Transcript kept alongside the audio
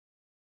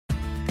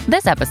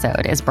This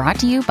episode is brought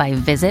to you by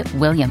Visit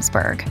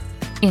Williamsburg.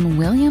 In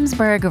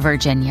Williamsburg,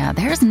 Virginia,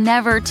 there's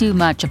never too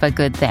much of a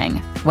good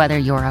thing. Whether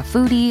you're a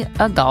foodie,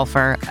 a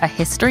golfer, a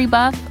history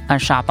buff, a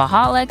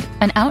shopaholic,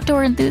 an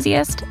outdoor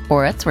enthusiast,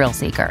 or a thrill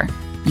seeker,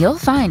 you'll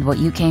find what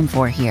you came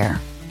for here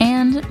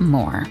and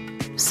more.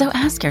 So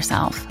ask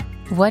yourself,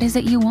 what is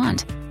it you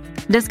want?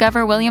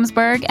 Discover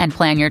Williamsburg and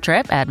plan your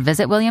trip at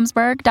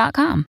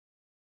visitwilliamsburg.com.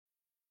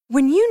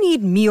 When you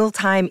need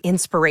mealtime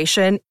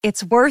inspiration,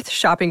 it's worth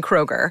shopping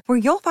Kroger, where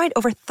you'll find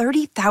over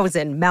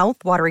 30,000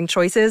 mouth-watering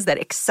choices that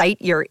excite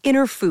your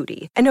inner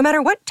foodie. And no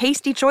matter what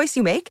tasty choice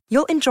you make,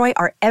 you'll enjoy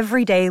our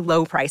everyday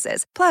low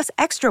prices, plus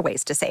extra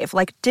ways to save,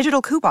 like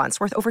digital coupons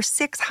worth over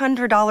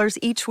 $600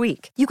 each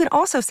week. You can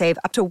also save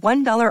up to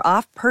 $1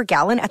 off per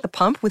gallon at the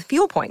pump with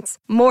fuel points.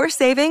 More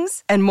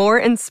savings and more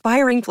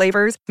inspiring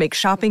flavors make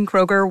shopping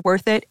Kroger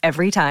worth it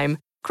every time.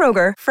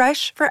 Kroger,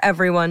 fresh for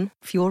everyone.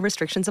 Fuel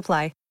restrictions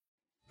apply.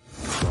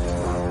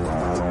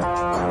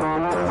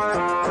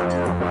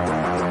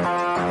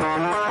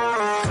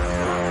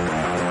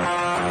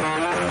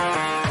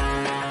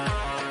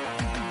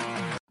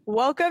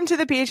 Welcome to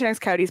the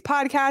PHNX Coyotes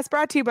podcast,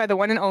 brought to you by the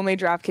one and only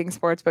DraftKings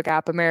Sportsbook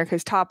app,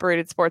 America's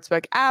top-rated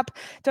sportsbook app.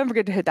 Don't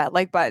forget to hit that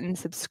like button,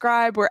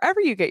 subscribe wherever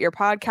you get your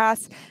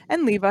podcasts,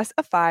 and leave us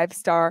a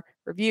 5-star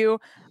review.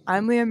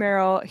 I'm Leah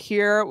Merrill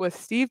here with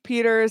Steve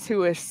Peters,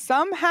 who is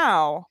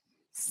somehow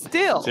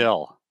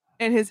still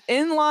in his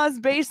in-laws'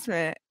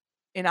 basement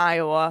in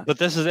Iowa. But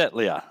this is it,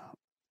 Leah.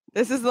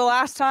 This is the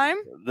last time?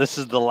 This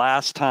is the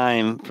last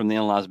time from the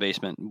in-laws'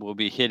 basement. We'll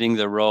be hitting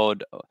the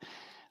road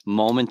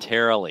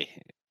momentarily.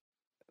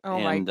 Oh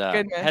my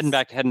goodness. Heading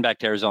back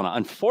to Arizona.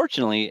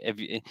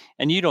 Unfortunately,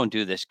 you don't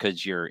do this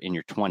because you're in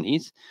your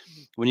 20s.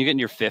 When you get in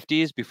your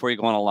 50s, before you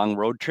go on a long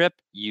road trip,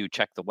 you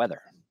check the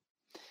weather.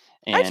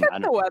 And I check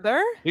the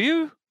weather. Do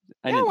you?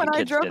 Yeah, when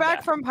I drove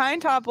back from Pine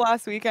Top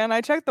last weekend,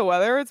 I checked the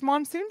weather. It's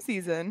monsoon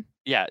season.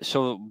 Yeah.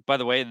 So, by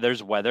the way,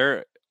 there's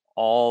weather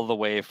all the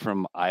way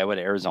from Iowa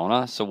to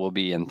Arizona. So we'll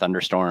be in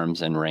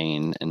thunderstorms and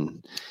rain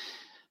and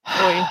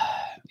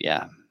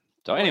yeah.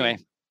 So anyway,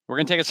 we're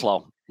going to take it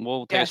slow.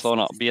 We'll take it slow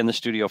and I'll be in the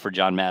studio for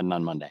John Madden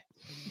on Monday.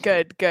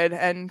 Good.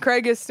 And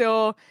Craig is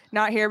still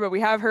not here, but we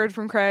have heard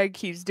from Craig.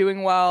 He's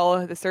doing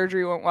well. The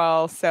surgery went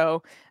well.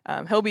 So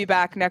he'll be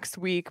back next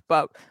week,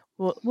 but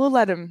we'll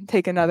let him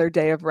take another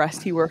day of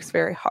rest. He works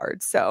very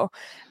hard. So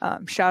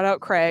shout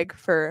out Craig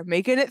for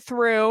making it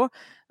through.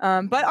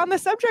 But on the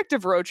subject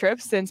of road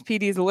trips, since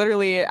PD's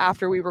literally,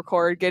 after we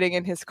record, getting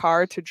in his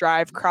car to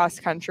drive cross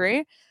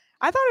country,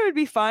 I thought it would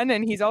be fun.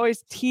 And he's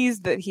always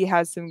teased that he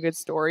has some good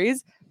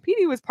stories.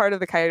 PD was part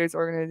of the Coyotes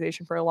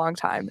organization for a long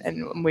time.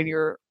 And when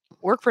you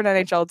work for an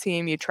NHL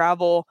team, you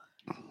travel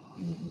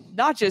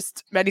not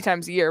just many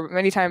times a year, but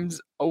many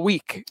times a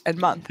week and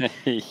month.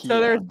 Yeah.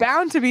 So there's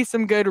bound to be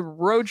some good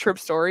road trip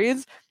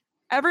stories.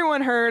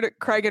 Everyone heard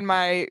Craig and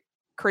my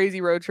crazy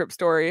road trip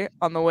story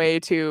on the way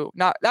to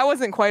that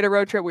wasn't quite a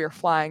road trip. We were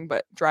flying,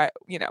 but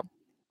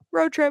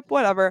road trip,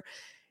 whatever,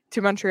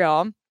 to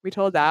Montreal. We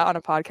told that on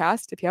a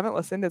podcast. If you haven't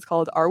listened, it's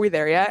called Are We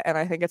There Yet? And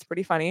I think it's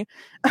pretty funny.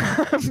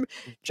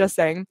 Just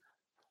saying.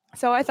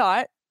 So I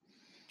thought,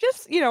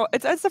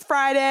 it's a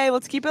Friday.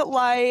 Let's keep it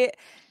light.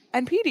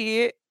 And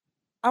PD,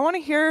 I want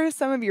to hear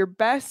some of your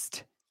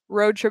best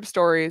road trip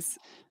stories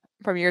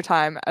from your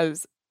time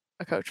as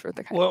a coach for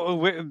the Coyotes. Well,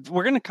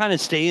 we're going to kind of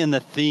stay in the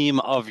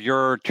theme of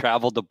your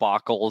travel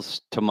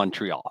debacles to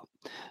Montreal.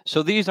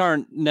 So these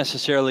aren't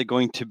necessarily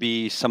going to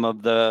be some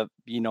of the,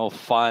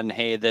 fun,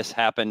 hey, this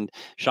happened.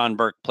 Sean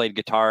Burke played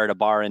guitar at a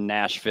bar in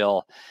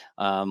Nashville.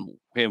 By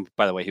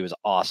the way, he was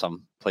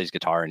awesome, plays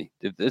guitar, and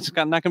it's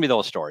not going to be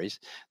those stories.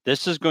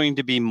 This is going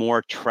to be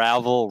more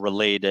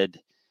travel-related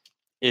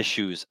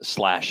issues /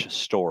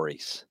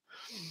 stories.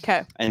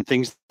 Okay. And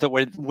things that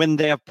when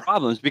they have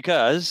problems,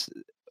 because,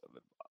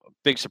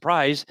 big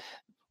surprise,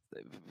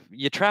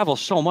 you travel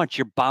so much,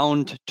 you're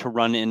bound to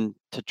run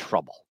into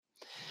trouble.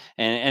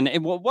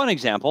 And one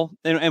example,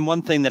 and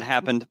one thing that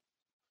happened,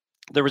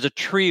 there was a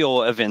trio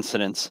of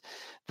incidents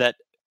that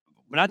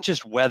not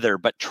just weather,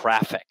 but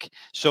traffic.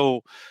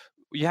 So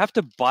you have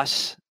to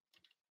bus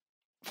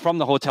from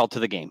the hotel to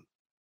the game.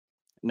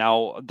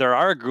 Now, there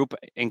are a group,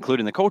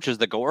 including the coaches,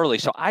 that go early.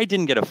 So I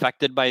didn't get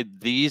affected by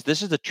these.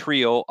 This is a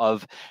trio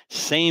of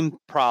same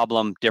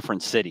problem,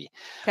 different city.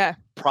 Okay.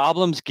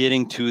 Problems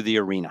getting to the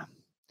arena.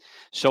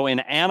 So in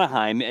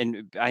Anaheim,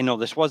 and I know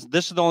this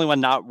is the only one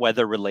not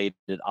weather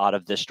related out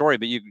of this story,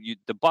 but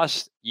the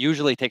bus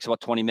usually takes about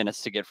 20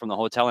 minutes to get from the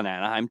hotel in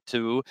Anaheim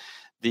to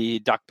the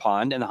Duck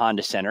Pond and the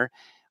Honda Center.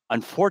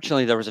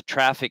 Unfortunately, there was a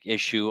traffic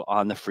issue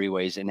on the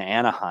freeways in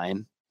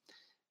Anaheim.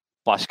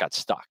 Bus got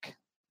stuck.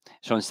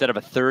 So instead of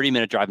a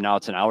 30-minute drive, now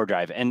it's an hour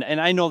drive. And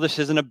I know this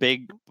isn't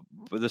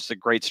this is a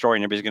great story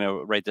and everybody's going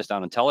to write this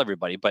down and tell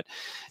everybody, but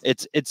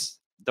it's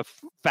the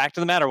fact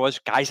of the matter was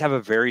guys have a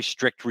very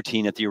strict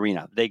routine at the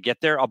arena. They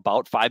get there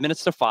about 5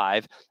 minutes to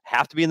 5,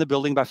 have to be in the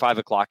building by 5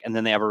 o'clock, and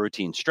then they have a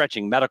routine,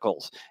 stretching,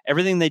 medicals,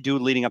 everything they do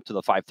leading up to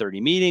the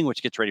 5:30 meeting,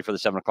 which gets ready for the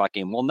 7 o'clock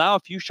game. Well, now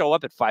if you show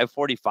up at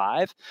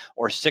 5:45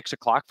 or 6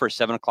 o'clock for a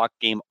 7 o'clock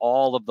game,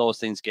 all of those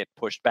things get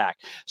pushed back.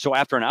 So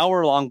after an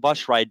hour-long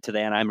bus ride to the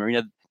Anaheim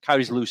Arena,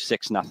 Coyotes lose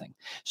 6-0.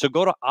 So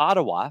go to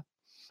Ottawa,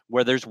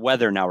 where there's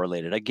weather now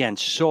related. Again,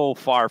 so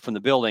far from the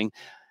building,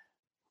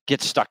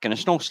 get stuck in a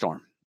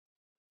snowstorm.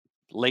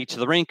 Late to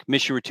the rink,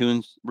 miss your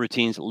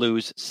routines,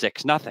 lose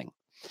 6-0.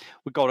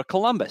 We go to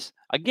Columbus.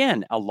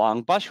 Again, a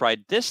long bus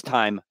ride. This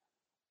time,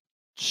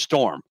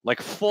 storm,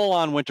 like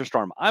full-on winter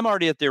storm. I'm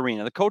already at the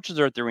arena. The coaches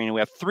are at the arena.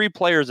 We have 3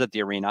 players at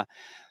the arena.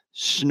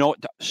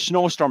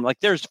 Snowstorm. Like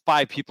there's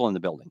 5 people in the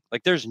building.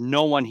 Like there's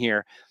no one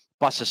here.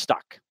 Bus is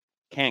stuck.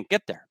 Can't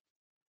get there.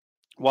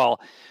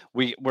 Well,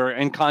 we're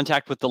in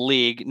contact with the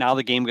league. Now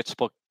the game gets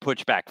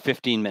pushed back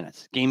 15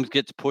 minutes. Game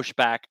gets pushed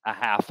back a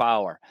half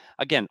hour.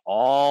 Again,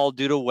 all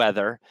due to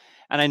weather.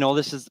 And I know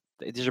these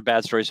are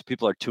bad stories, so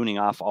people are tuning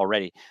off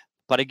already.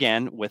 But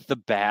again, with the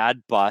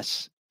bad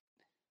bus,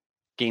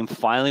 game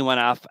finally went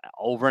off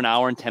over an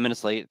hour and 10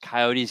 minutes late.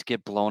 Coyotes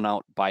get blown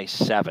out by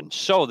 7.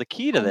 So the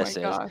key to this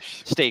is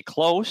stay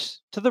close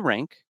to the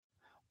rink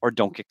or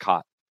don't get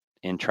caught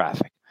in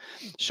traffic.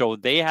 So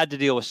they had to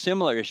deal with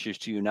similar issues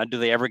to you. Now, do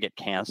they ever get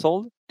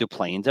canceled? Do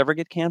planes ever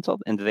get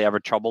canceled? And do they ever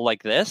trouble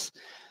like this?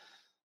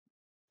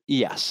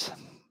 Yes.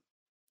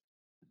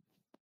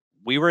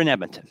 We were in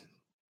Edmonton.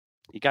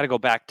 You got to go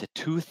back to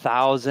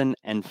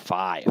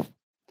 2005.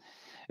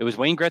 It was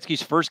Wayne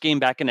Gretzky's first game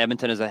back in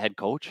Edmonton as a head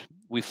coach.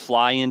 We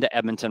fly into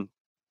Edmonton,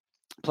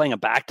 playing a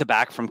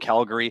back-to-back from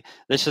Calgary.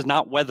 This is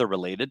not weather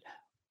related,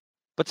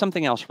 but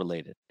something else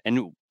related.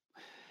 And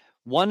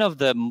one of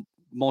the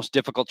most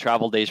difficult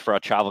travel days for a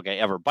travel guy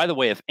ever. By the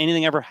way, if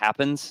anything ever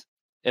happens,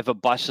 if a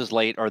bus is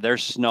late or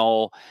there's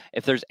snow,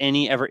 if there's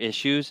any ever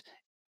issues,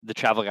 the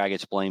travel guy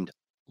gets blamed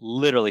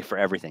literally for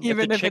everything.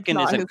 Even if the chicken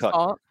isn't cooked.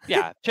 Fault.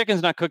 Yeah,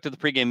 chicken's not cooked at the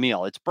pregame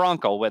meal. It's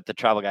Bronco with the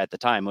travel guy at the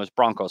time. It was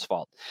Bronco's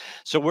fault.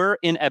 So we're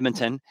in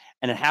Edmonton,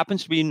 and it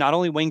happens to be not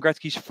only Wayne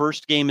Gretzky's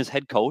first game as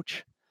head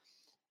coach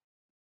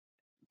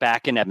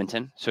back in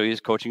Edmonton. So he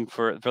was coaching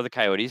for the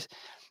Coyotes.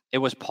 It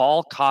was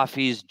Paul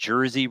Coffey's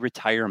jersey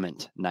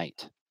retirement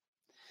night.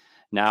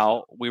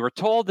 Now, we were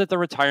told that the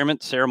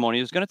retirement ceremony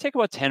was going to take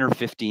about 10 or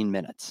 15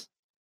 minutes.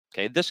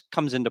 Okay, this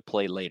comes into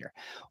play later.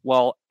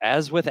 Well,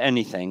 as with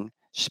anything,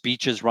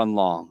 speeches run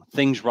long.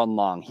 Things run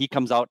long. He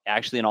comes out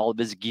actually in all of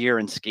his gear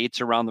and skates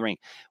around the rink.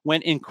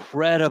 Went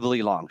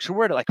incredibly long. So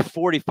we're at like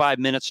 45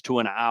 minutes to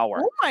an hour.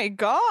 Oh, my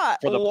God.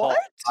 For the Paul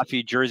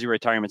Coffey jersey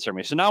retirement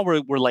ceremony. So now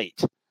we're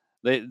late.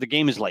 The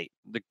game is late.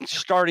 The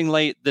starting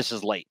late. This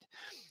is late.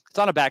 It's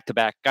on a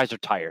back-to-back. Guys are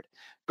tired.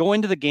 Go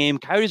into the game.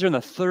 Coyotes are in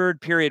the third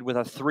period with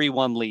a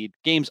 3-1 lead.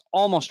 Game's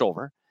almost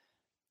over.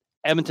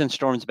 Edmonton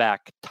storms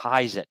back,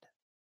 ties it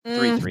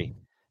 3-3.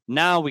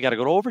 Now we got to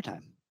go to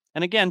overtime.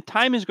 And again,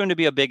 time is going to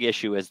be a big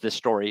issue as this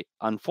story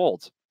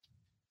unfolds.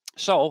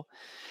 So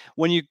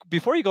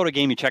before you go to a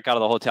game, you check out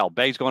of the hotel.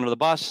 Bags going to the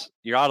bus.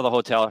 You're out of the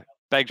hotel.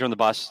 Bags are on the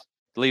bus.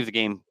 Leave the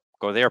game.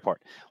 Go to the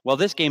airport. Well,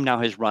 this game now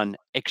has run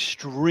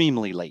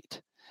extremely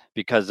late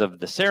because of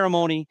the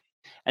ceremony.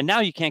 And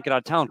now you can't get out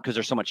of town because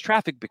there's so much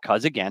traffic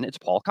because, again, it's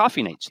Paul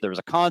Coffey night. So there was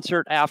a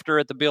concert after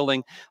at the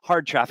building,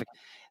 hard traffic.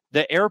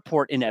 The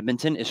airport in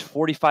Edmonton is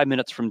 45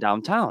 minutes from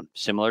downtown,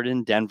 similar to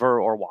in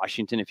Denver or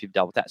Washington if you've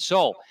dealt with that.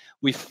 So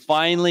we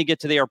finally get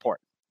to the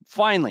airport.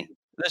 Finally.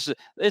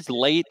 It's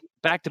late,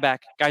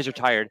 back-to-back. Guys are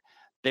tired.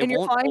 And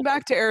you're flying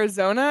back to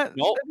Arizona?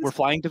 No, we're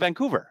flying to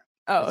Vancouver.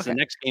 Oh, It's the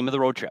next game of the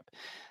road trip.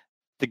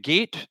 The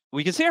gate,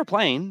 we can see our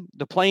plane.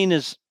 The plane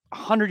is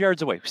 100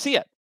 yards away. We see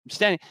it. I'm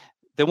standing.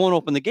 They won't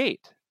open the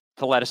gate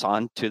to let us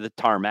on to the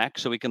tarmac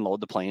so we can load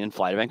the plane and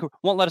fly to Vancouver.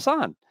 Won't let us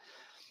on.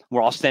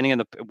 We're all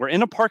standing we're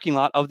in a parking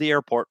lot of the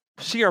airport.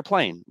 See our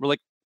plane. We're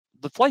like,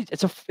 the flight,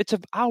 it's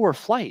an hour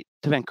flight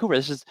to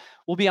Vancouver.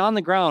 We'll be on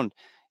the ground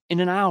in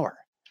an hour.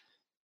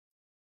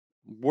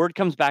 Word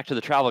comes back to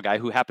the travel guy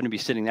who happened to be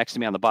sitting next to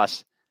me on the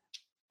bus.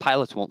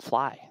 Pilots won't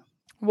fly.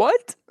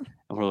 What?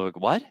 And we're like,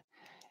 what?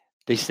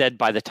 They said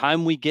by the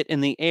time we get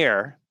in the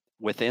air,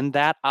 within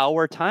that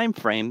hour time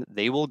frame,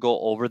 they will go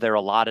over their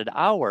allotted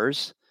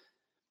hours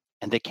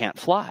and they can't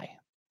fly.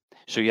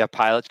 So you have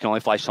pilots can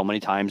only fly so many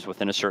times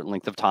within a certain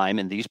length of time.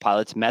 And these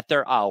pilots met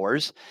their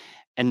hours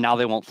and now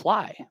they won't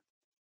fly.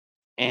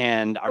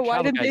 And our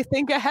why didn't they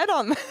think ahead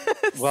on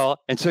this? Well,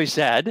 and so he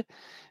said,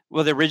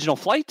 well, the original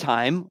flight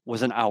time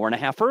was an hour and a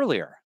half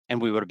earlier and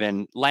we would have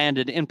been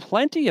landed in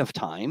plenty of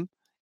time,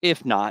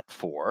 if not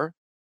for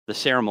the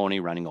ceremony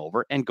running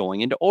over and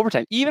going into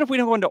overtime. Even if we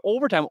don't go into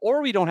overtime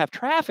or we don't have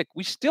traffic,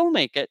 we still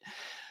make it.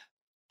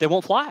 They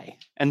won't fly.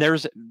 And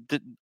this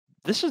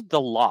is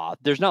the law.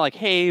 There's not like,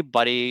 hey,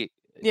 buddy,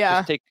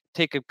 just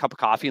take a cup of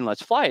coffee and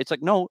let's fly. It's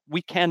like, no,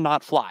 we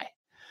cannot fly.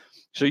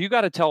 So you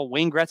got to tell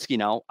Wayne Gretzky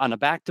now on a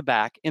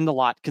back-to-back in the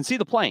lot, can see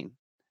the plane.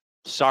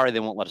 Sorry, they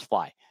won't let us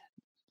fly.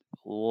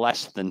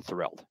 Less than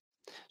thrilled.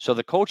 So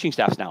the coaching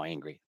staff's now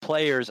angry.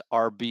 Players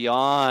are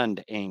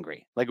beyond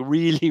angry, like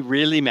really,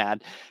 really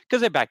mad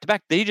because they're back to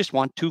back. They just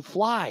want to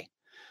fly.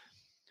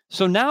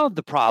 So now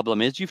the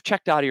problem is you've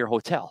checked out of your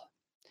hotel.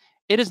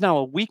 It is now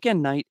a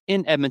weekend night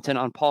in Edmonton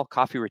on Paul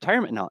Coffey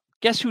retirement now.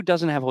 Guess who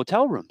doesn't have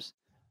hotel rooms?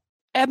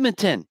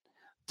 Edmonton.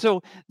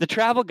 So the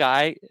travel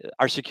guy,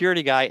 our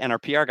security guy, and our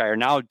PR guy are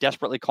now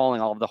desperately calling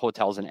all of the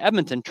hotels in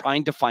Edmonton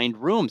trying to find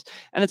rooms.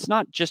 And it's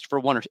not just for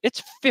one,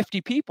 it's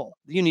 50 people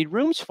you need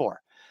rooms for.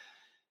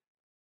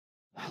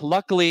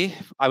 Luckily,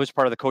 I was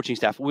part of the coaching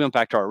staff. We went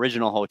back to our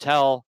original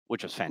hotel,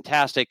 which was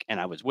fantastic. And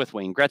I was with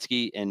Wayne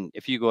Gretzky. And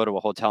if you go to a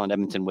hotel in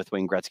Edmonton with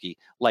Wayne Gretzky,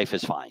 life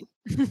is fine.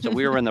 So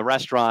we were in the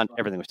restaurant.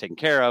 Everything was taken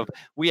care of.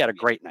 We had a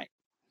great night.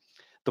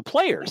 The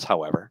players,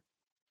 however,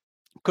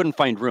 couldn't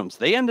find rooms.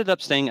 They ended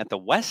up staying at the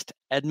West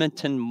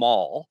Edmonton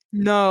Mall.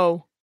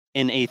 No.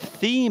 In a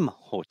theme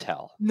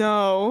hotel.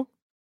 No.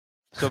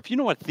 So if you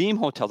know what theme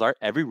hotels are,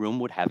 every room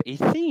would have a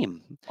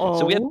theme. Oh.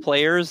 So we had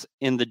players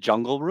in the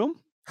jungle room.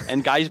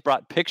 And guys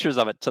brought pictures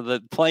of it to the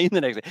plane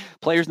the next day.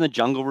 Players in the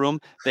jungle room.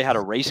 They had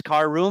a race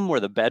car room where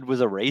the bed was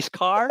a race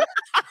car.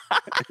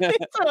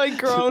 It's like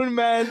grown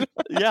men.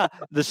 Yeah.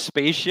 The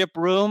spaceship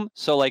room.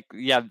 So like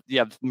you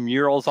have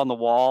murals on the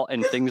wall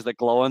and things that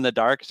glow in the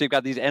dark. So you've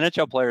got these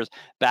NHL players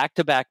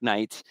back-to-back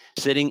nights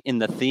sitting in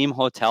the theme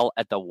hotel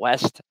at the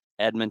West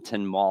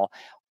Edmonton Mall,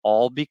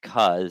 all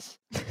because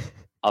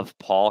of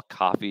Paul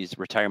Coffey's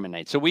retirement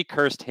night. So we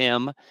cursed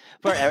him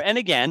and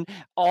again,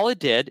 all it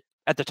did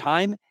at the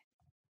time,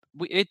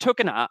 it took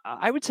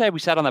I would say we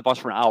sat on that bus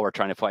for an hour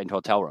trying to find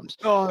hotel rooms.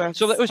 Oh,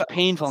 so it was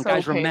painful, and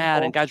guys were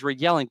mad, and guys were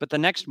yelling. But the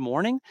next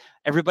morning,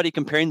 everybody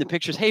comparing the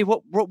pictures. Hey,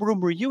 what room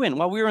were you in?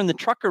 Well, we were in the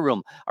trucker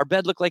room. Our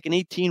bed looked like an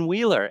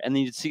 18-wheeler, and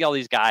then you'd see all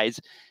these guys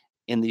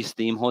in these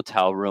theme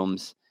hotel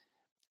rooms,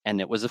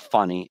 and it was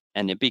funny,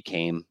 and it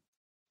became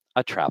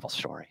a travel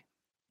story.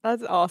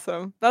 That's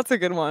awesome. That's a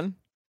good one.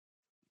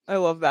 I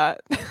love that.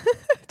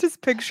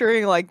 Just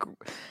picturing like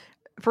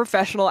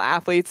professional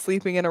athletes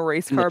sleeping in a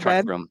race car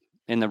bed. Room.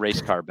 In the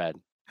race car bed.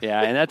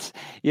 Yeah. And that's,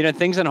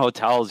 things in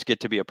hotels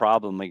get to be a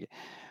problem. Like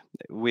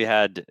we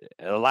had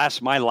one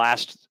of my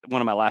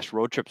last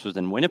road trips was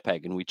in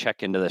Winnipeg, and we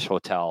check into this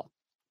hotel.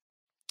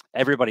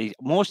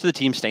 Most of the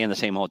teams stay in the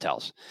same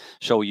hotels.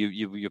 So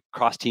you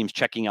cross teams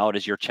checking out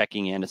as you're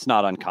checking in. It's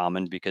not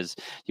uncommon because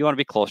you want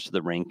to be close to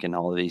the rink and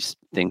all of these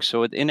things.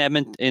 So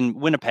in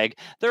Winnipeg,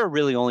 there are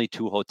really only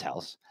 2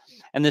 hotels.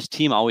 And this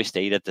team always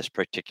stayed at this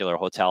particular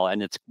hotel.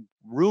 And it's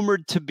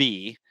rumored to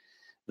be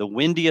the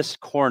windiest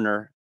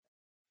corner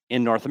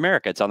in North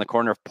America. It's on the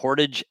corner of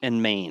Portage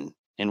and Main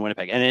in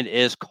Winnipeg, and it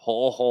is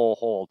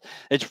cold.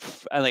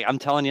 It's like I'm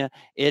telling you,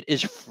 it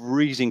is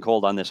freezing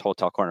cold on this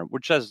hotel corner,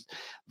 which has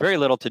very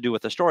little to do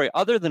with the story,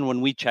 other than when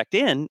we checked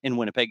in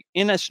Winnipeg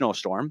in a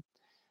snowstorm,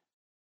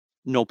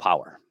 no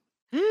power.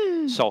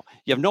 So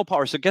you have no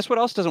power. So guess what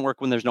else doesn't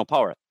work when there's no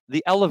power?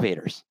 The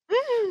elevators.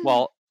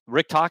 Well,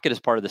 Rick Tocchet is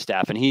part of the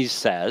staff, and he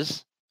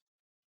says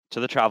to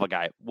the travel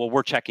guy, well,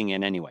 we're checking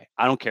in anyway.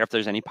 I don't care if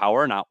there's any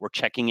power or not. We're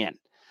checking in.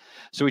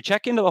 So we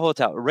check into the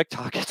hotel. Rick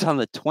Tocchet's on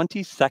the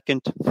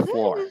 22nd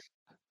floor.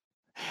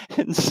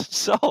 And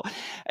so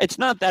it's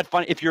not that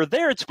funny. If you're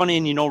there, it's funny,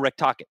 and you know Rick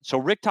Tocchet. So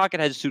Rick Tocchet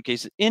has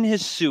suitcases in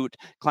his suit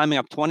climbing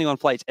up 21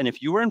 flights. And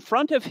if you were in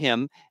front of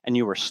him and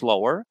you were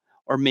slower,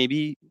 or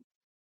maybe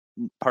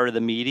part of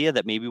the media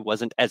that maybe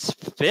wasn't as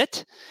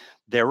fit,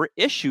 there were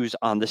issues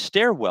on the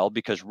stairwell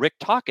because Rick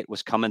Tocchet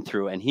was coming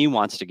through and he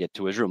wants to get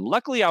to his room.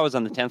 Luckily, I was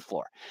on the 10th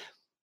floor.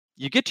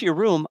 You get to your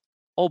room.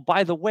 Oh,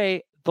 by the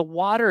way, the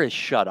water is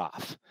shut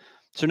off.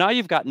 So now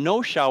you've got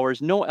no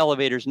showers, no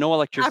elevators, no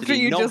electricity. After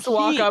you just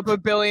walk up a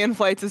billion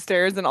flights of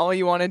stairs and all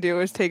you want to do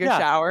is take a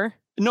shower.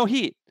 No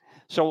heat.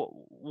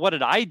 So what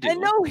did I do? And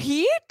no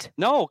heat?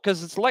 No,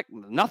 because it's like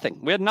nothing.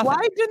 We had nothing.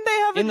 Why didn't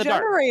they have a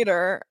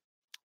generator?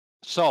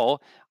 So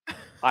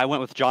I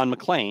went with John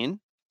McLean,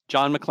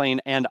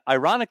 and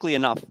ironically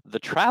enough, the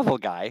travel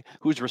guy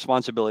whose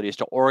responsibility is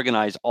to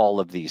organize all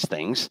of these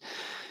things.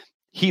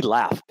 He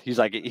laughed. He's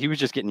like, he was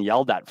just getting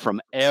yelled at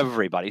from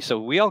everybody. So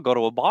we all go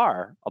to a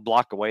bar a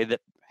block away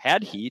that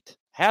had heat,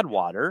 had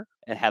water,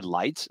 and had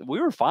lights.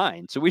 We were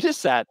fine. So we just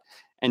sat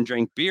and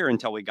drank beer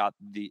until we got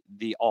the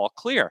all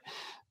clear.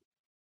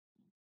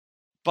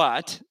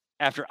 But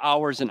after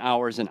hours and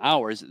hours and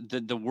hours,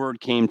 the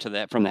word came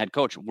from the head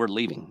coach, we're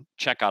leaving.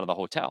 Check out of the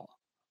hotel.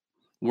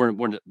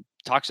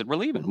 Talk said, we're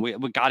leaving. We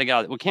got to get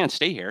out. We can't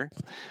stay here.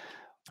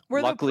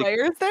 Were Luckily, the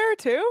players there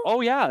too?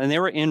 Oh yeah, and they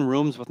were in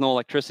rooms with no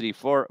electricity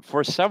for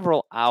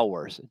several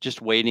hours,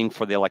 just waiting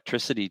for the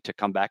electricity to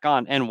come back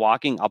on and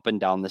walking up and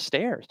down the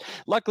stairs.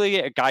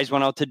 Luckily, guys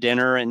went out to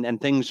dinner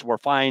and things were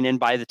fine. And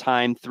by the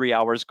time 3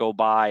 hours go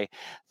by,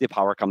 the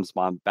power comes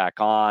back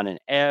on and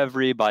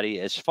everybody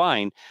is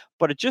fine.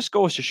 But it just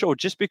goes to show,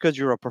 just because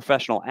you're a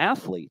professional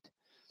athlete,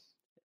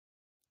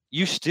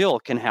 you still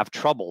can have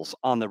troubles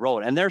on the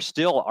road, and there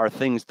still are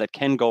things that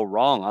can go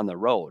wrong on the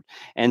road.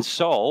 And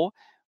so,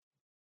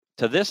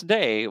 to this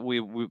day,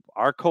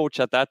 our coach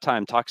at that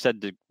time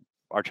said to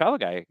our travel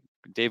guy,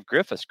 Dave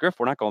Griffiths, Griff,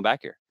 we're not going back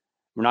here.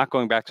 We're not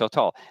going back to the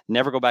hotel.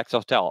 Never go back to the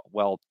hotel.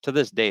 Well, to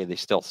this day, they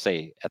still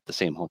stay at the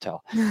same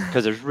hotel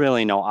because there's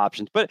really no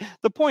options. But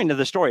the point of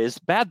the story is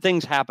bad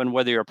things happen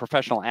whether you're a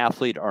professional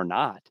athlete or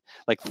not.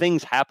 Like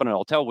things happen at a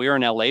hotel. We were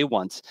in LA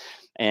once,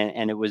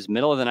 and it was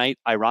middle of the night.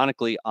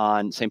 Ironically,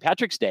 on St.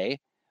 Patrick's Day,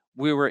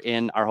 we were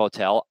in our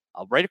hotel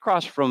right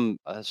across from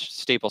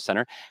Staples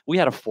Center. We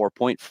had a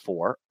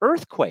 4.4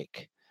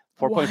 earthquake,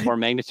 4.4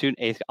 magnitude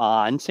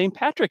on St.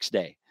 Patrick's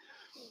Day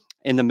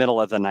in the middle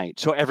of the night.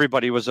 So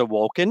everybody was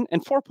awoken,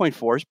 and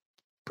 4.4 is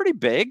pretty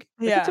big.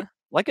 Yeah.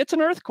 It's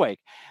an earthquake.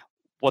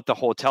 What the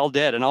hotel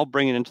did, and I'll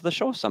bring it into the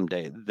show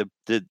someday,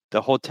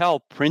 the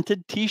hotel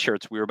printed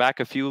T-shirts. We were back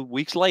a few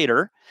weeks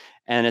later,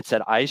 and it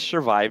said, "I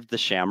survived the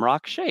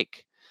Shamrock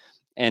Shake."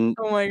 And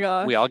oh my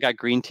gosh, we all got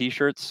green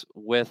T-shirts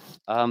with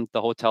the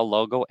hotel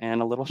logo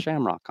and a little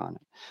shamrock on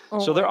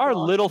it. So there are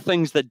little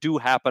things that do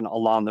happen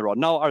along the road.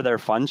 Now, are there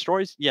fun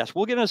stories? Yes,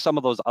 we'll get into some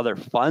of those other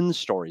fun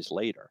stories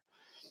later.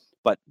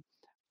 But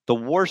the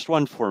worst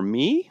one for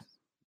me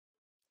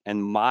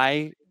and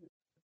my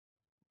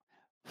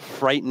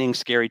frightening,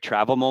 scary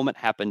travel moment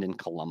happened in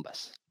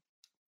Columbus.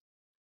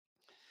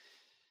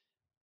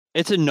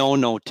 It's a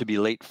no-no to be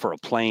late for a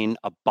plane,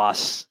 a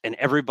bus, and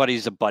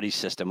everybody's a buddy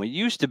system. It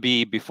used to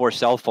be before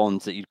cell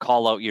phones that you'd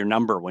call out your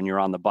number when you're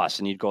on the bus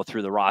and you'd go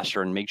through the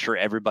roster and make sure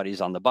everybody's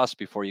on the bus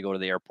before you go to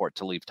the airport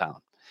to leave town.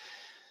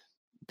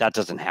 That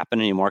doesn't happen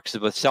anymore because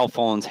with cell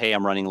phones, hey,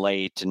 I'm running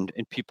late, and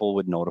people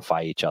would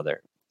notify each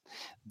other.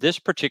 This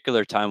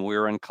particular time we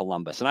were in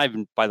Columbus, and I've,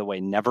 by the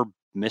way, never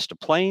missed a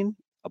plane,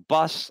 a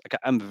bus.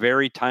 I'm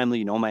very timely.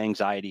 You know my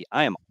anxiety.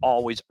 I am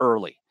always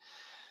early.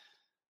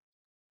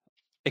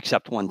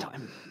 Except one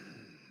time.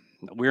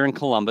 We're in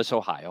Columbus,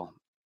 Ohio.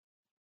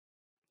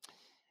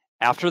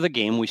 After the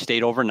game, we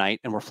stayed overnight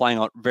and we're flying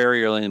out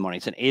very early in the morning.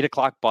 It's an 8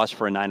 o'clock bus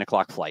for a 9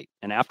 o'clock flight.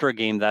 And after a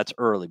game, that's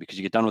early because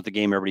you get done with the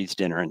game, everybody eats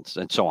dinner and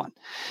so on.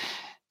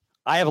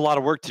 I have a lot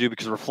of work to do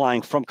because we're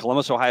flying from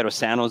Columbus, Ohio to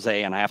San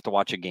Jose, and I have to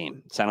watch a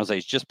game. San Jose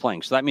is just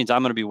playing. So that means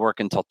I'm going to be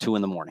working until 2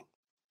 in the morning.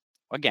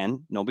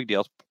 Again, no big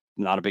deal.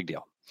 Not a big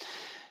deal.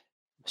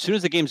 As soon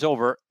as the game's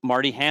over,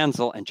 Marty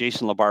Hansel and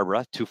Jason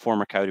LaBarbera, two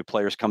former Coyote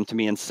players, come to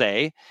me and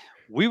say,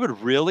 we would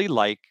really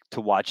like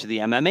to watch the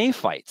MMA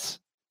fights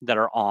that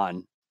are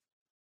on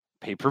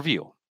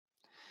pay-per-view.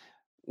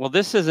 Well,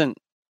 this isn't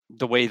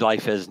the way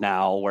life is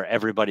now where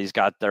everybody's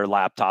got their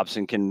laptops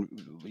and can,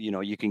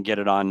 you can get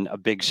it on a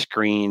big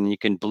screen, you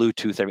can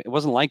Bluetooth everything. It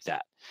wasn't like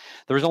that.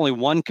 There was only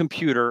one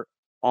computer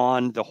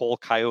on the whole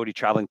Coyote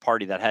traveling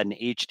party that had an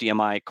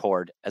HDMI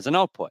cord as an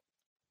output,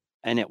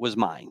 and it was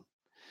mine.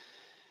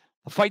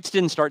 The fights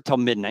didn't start till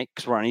midnight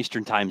because we're on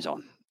Eastern time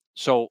zone.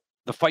 So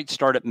the fights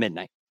start at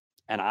midnight.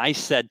 And I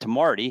said to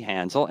Marty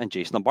Hansel and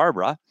Jason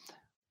LaBarbera,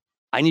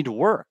 I need to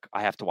work.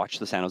 I have to watch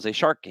the San Jose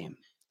Shark game.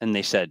 And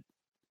they said,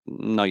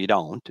 no, you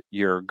don't.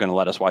 You're going to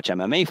let us watch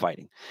MMA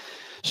fighting.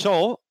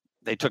 So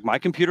they took my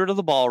computer to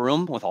the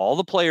ballroom with all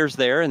the players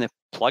there, and they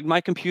plugged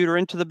my computer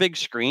into the big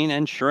screen.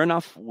 And sure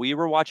enough, we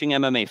were watching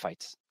MMA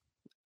fights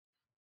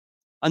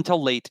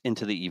until late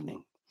into the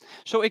evening.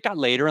 So it got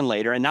later and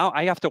later, and now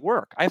I have to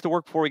work. I have to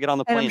work before we get on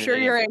the plane. And I'm sure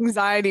your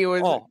anxiety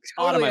was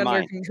totally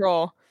under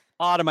control.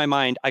 Out of my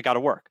mind, I got to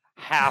work.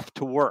 Have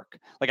to work.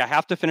 Like I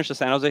have to finish the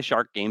San Jose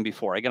Shark game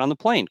before I get on the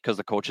plane because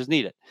the coaches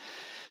need it.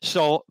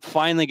 So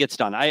finally gets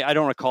done. I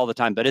don't recall the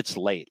time, but it's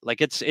late.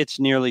 Like it's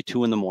nearly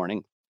 2 in the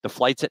morning. The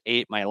flight's at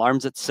 8. My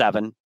alarm's at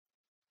 7.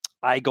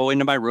 I go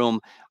into my room.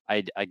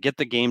 I get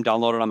the game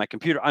downloaded on my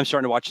computer. I'm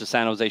starting to watch the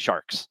San Jose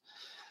Sharks.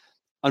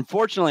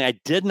 Unfortunately, I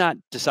did not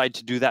decide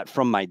to do that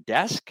from my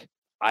desk.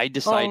 I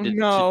decided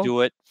to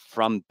do it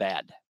from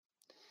bed.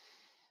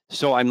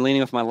 So I'm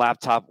leaning with my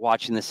laptop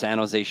watching the San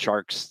Jose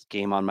Sharks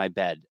game on my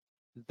bed.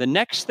 The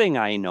next thing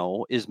I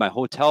know is my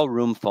hotel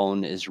room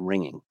phone is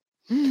ringing.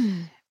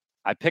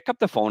 I pick up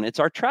the phone. It's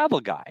our travel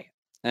guy.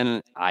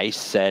 And I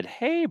said,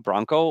 hey,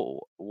 Bronco,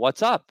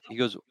 what's up? He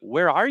goes,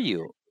 where are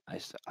you? I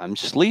said, I'm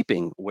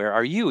sleeping. Where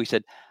are you? He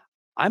said,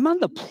 I'm on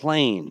the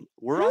plane.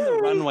 We're on the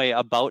runway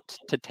about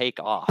to take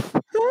off.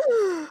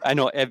 I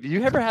know. Have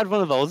you ever had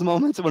one of those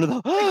moments? One of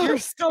those, like your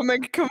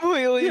stomach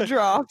completely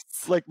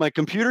drops. Like my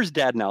computer's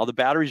dead now. The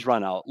battery's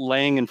run out,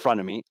 laying in front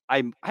of me.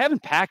 I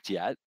haven't packed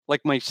yet.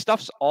 Like my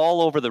stuff's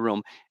all over the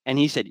room. And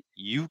he said,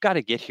 you've got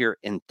to get here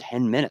in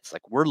 10 minutes.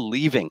 Like we're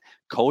leaving.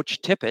 Coach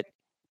Tippett,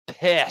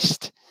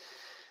 pissed.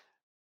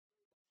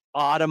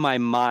 Out of my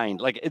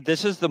mind. Like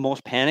this is the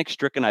most panic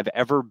stricken I've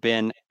ever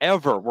been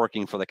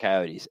working for the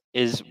Coyotes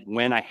is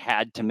when I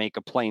had to make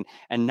a plane.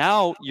 And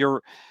now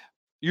you're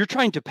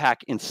trying to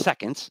pack in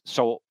seconds.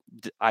 So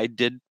I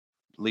did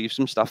leave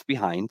some stuff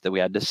behind that we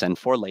had to send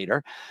for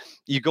later.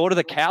 You go to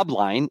the cab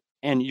line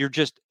and you're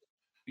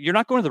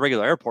not going to the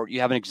regular airport.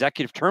 You have an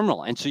executive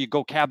terminal. And so you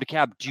go cab to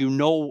cab. Do you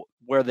know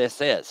where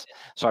this is?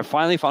 So I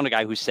finally found a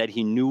guy who said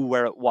he knew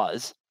where it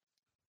was.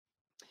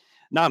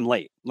 Now I'm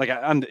late. Like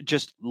I'm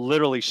just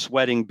literally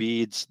sweating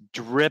beads,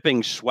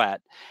 dripping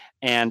sweat.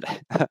 And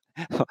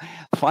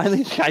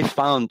finally the guy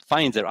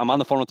finds it. I'm on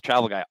the phone with the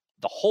travel guy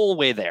the whole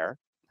way there.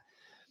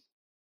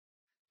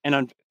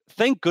 And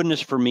thank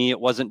goodness for me, it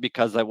wasn't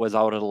because I was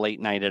out at a late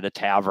night at a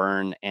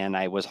tavern and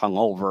I was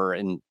hungover,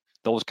 and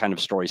those kind of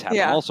stories happen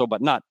also,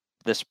 but not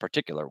this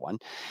particular one.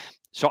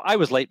 So I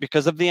was late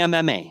because of the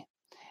MMA,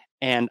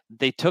 and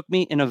they took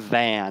me in a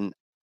van,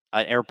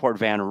 an airport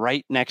van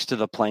right next to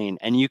the plane.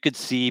 And you could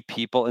see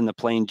people in the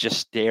plane just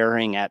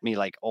staring at me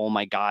like, oh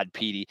my God,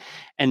 Petey.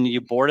 And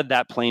you boarded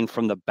that plane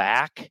from the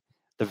back,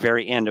 the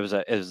very end. It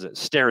was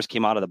stairs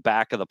came out of the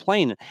back of the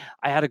plane.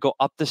 I had to go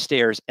up the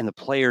stairs, and the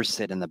players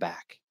sit in the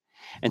back.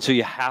 And so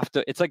you have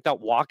to, it's like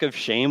that walk of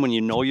shame when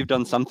you know you've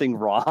done something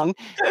wrong.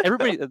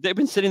 Everybody, they've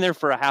been sitting there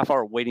for a half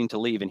hour waiting to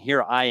leave. And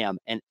here I am,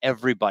 and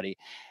everybody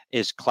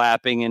is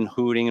clapping and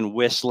hooting and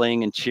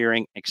whistling and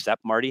cheering,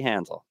 except Marty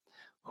Hansel,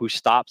 who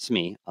stops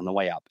me on the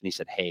way up. And he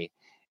said, hey,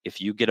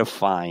 if you get a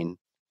fine,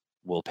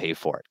 we'll pay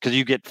for it. Because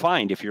you get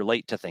fined if you're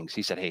late to things.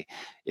 He said, hey,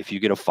 if you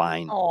get a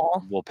fine,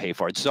 we'll pay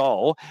for it.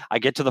 So I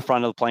get to the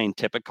front of the plane.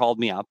 Tippett called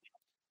me up,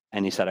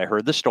 and he said, I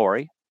heard the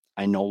story.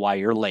 I know why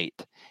you're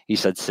late. He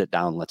said, sit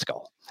down, let's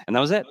go. And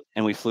that was it.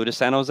 And we flew to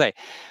San Jose.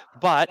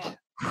 But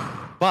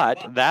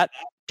that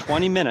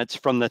 20 minutes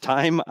from the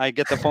time I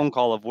get the phone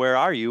call of where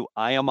are you,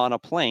 I am on a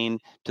plane,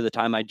 to the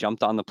time I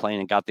jumped on the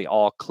plane and got the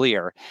all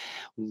clear,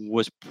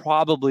 was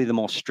probably the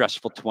most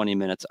stressful 20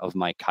 minutes of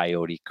my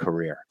Coyote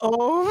career.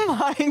 Oh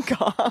my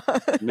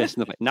God.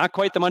 Missing the plane. Not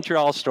quite the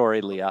Montreal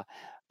story, Leah,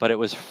 but it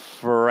was a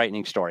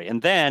frightening story.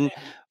 And then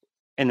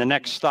in the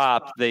next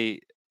stop,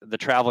 the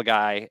travel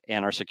guy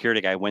and our security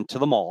guy went to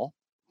the mall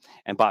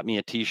and bought me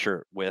a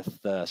T-shirt with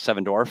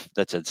Seven Dwarf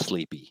that said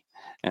Sleepy.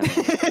 And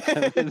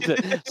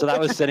so that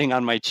was sitting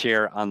on my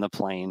chair on the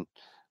plane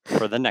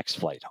for the next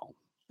flight home.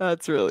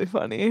 That's really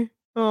funny.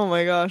 Oh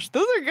my gosh,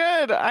 those are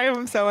good. I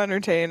am so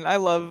entertained. I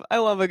love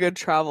a good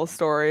travel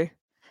story,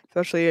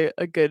 especially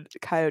a good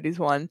Coyotes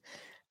one.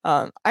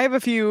 I have a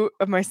few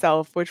of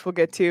myself, which we'll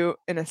get to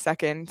in a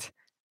second.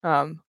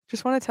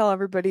 Just want to tell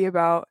everybody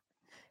about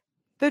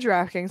the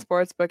DraftKings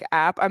Sportsbook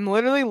app. I'm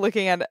literally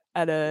looking at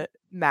a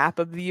map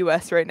of the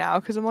U.S. right now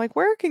because I'm like,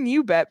 where can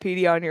you bet,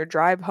 Petey, on your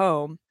drive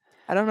home?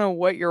 I don't know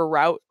what your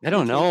route. I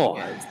don't know.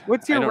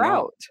 What's your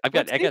route? I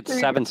got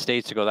 7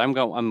 states to go. I'm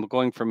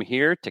going from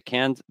here to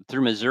Kansas,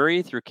 through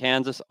Missouri, through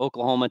Kansas,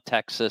 Oklahoma,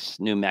 Texas,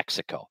 New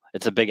Mexico.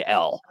 It's a big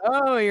L.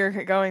 Oh, you're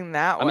going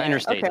that way. I'm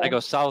interstate. Okay. I go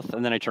south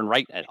and then I turn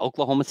right at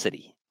Oklahoma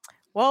City.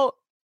 Well,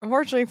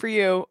 unfortunately for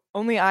you,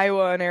 only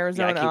Iowa and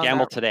Arizona. Yeah, I can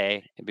gamble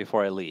today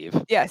before I leave.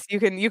 Yes, you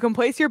can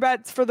place your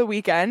bets for the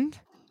weekend.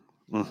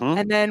 Mm-hmm.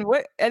 And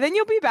then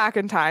you'll be back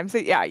in time. So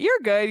yeah, you're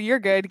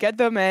good. Get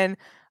them in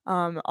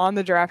on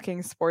the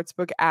DraftKings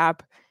Sportsbook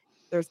app.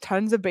 There's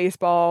tons of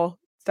baseball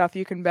stuff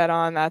you can bet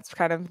on. That's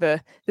kind of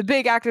the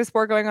big active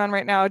sport going on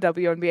right now.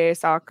 WNBA,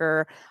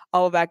 soccer,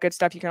 all of that good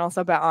stuff. You can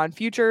also bet on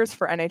futures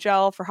for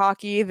NHL, for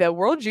hockey. The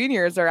World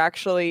Juniors are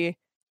actually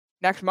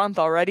next month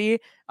already.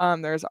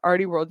 There's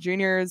already World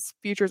Juniors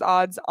futures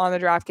odds on the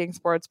DraftKings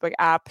Sportsbook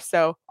app.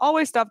 So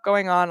always stuff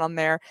going on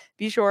there.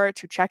 Be sure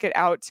to check it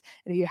out.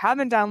 And if you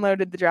haven't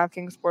downloaded the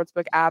DraftKings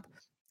Sportsbook app,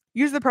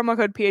 use the promo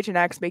code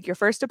PHNX, make your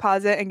first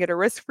deposit, and get a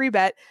risk-free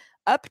bet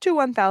up to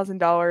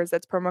 $1,000.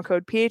 That's promo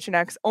code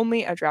PHNX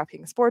only at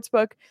DraftKings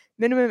Sportsbook.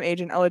 Minimum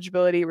age and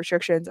eligibility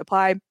restrictions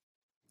apply.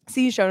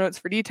 See show notes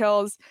for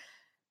details.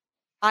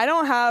 I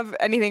don't have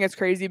anything that's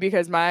crazy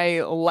because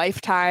my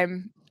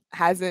lifetime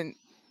hasn't.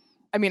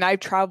 I mean, I've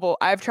traveled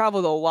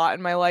a lot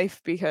in my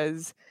life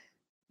because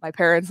my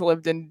parents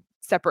lived in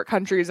separate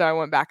countries and I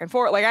went back and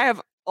forth. Like I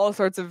have all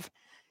sorts of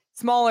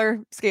smaller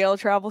scale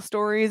travel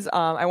stories.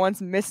 I once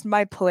missed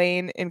my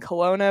plane in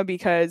Kelowna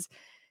because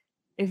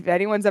if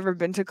anyone's ever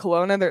been to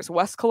Kelowna, there's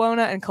West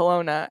Kelowna and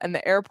Kelowna, and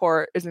the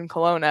airport is in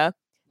Kelowna.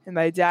 And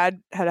my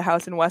dad had a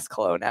house in West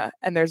Kelowna,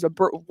 and there's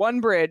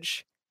one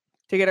bridge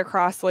to get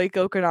across Lake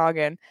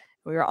Okanagan.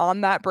 We were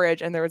on that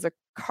bridge, and there was a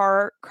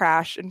car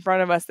crash in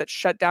front of us that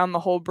shut down the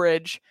whole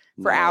bridge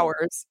for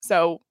hours.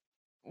 So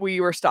we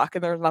were stuck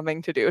and there was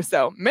nothing to do.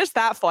 So missed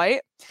that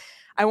flight.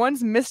 I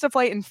once missed a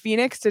flight in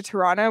Phoenix to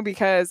Toronto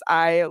because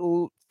I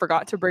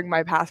forgot to bring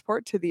my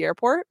passport to the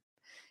airport.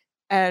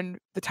 And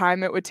the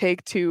time it would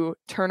take to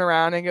turn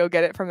around and go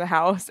get it from the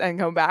house and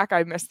come back,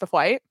 I missed the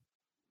flight.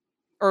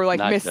 Or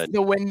missed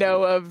the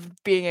window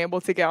of being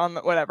able to get on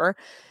whatever.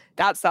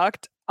 That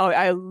sucked.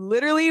 I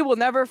literally will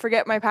never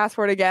forget my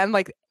passport again.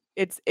 Like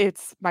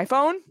it's my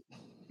phone,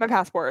 my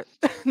passport.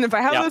 And if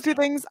I have those two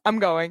things, I'm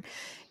going.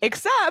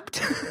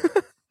 Except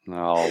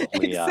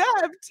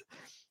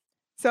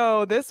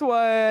so this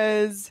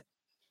was,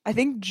 I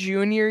think,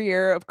 junior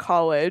year of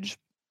college.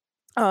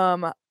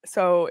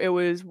 So it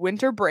was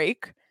winter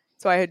break.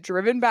 So I had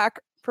driven back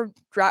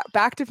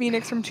to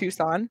Phoenix from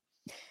Tucson.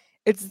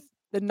 It's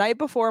the night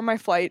before my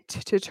flight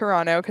to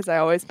Toronto because I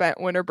always spent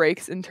winter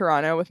breaks in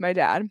Toronto with my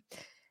dad.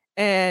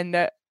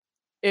 And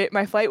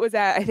my flight was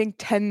at, I think,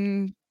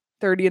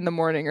 10:30 in the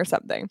morning or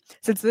something.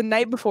 So it's the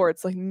night before.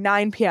 It's like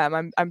 9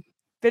 p.m. I'm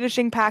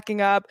finishing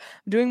packing up,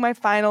 I'm doing my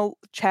final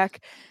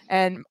check,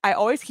 and I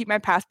always keep my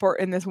passport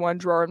in this one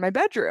drawer in my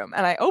bedroom.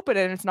 And I open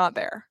it and it's not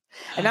there.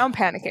 And now I'm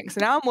panicking.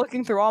 So now I'm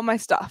looking through all my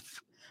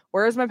stuff.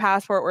 Where's my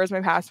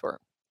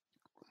passport?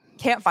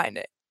 Can't find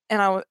it.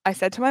 And I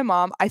said to my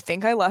mom, I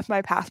think I left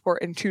my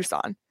passport in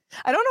Tucson.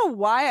 I don't know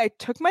why I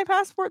took my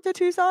passport to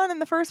Tucson in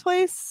the first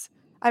place.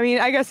 I mean,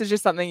 I guess it's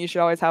just something you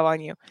should always have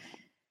on you.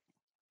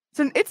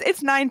 So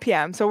it's 9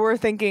 p.m. So we're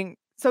thinking,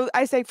 so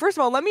I say, first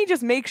of all, let me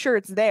just make sure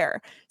it's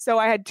there. So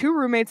I had 2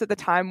 roommates at the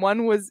time.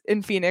 One was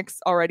in Phoenix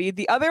already.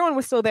 The other one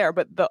was still there.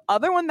 But the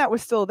other one that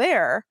was still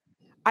there,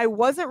 I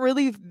wasn't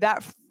really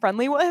that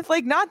friendly with.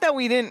 Like, not that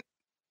we didn't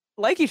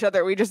like each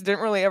other. We just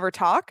didn't really ever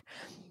talk.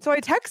 So I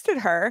texted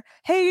her,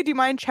 hey, do you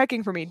mind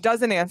checking for me?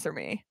 Doesn't answer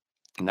me.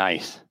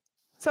 Nice.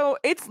 So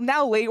it's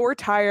now late. We're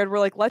tired. We're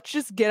like, let's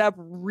just get up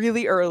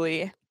really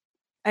early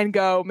and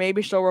go.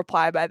 Maybe she'll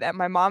reply by then.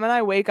 My mom and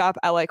I wake up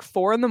at like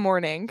 4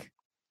 a.m.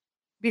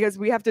 because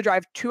we have to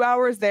drive 2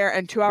 hours there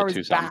and 2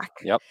 hours back.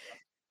 Yep.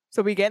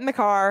 So we get in the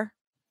car.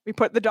 We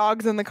put the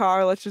dogs in the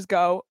car. Let's just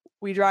go.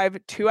 We drive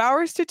 2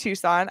 hours to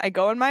Tucson. I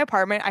go in my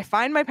apartment. I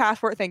find my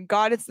passport. Thank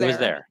God it's there. It was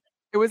there.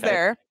 It was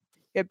there.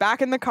 Get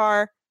back in the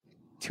car.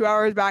 2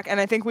 hours back. And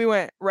I think we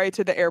went right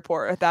to the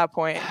airport at that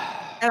point.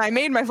 And I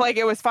made my flight.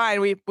 It was fine.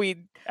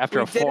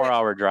 After a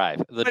 4-hour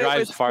drive. The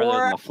drive's farther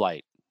than the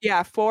flight.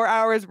 Yeah, 4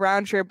 hours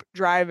round trip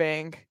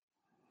driving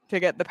to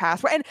get the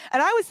passport. And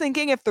I was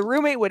thinking if the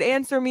roommate would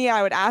answer me,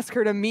 I would ask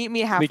her to meet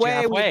me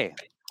halfway.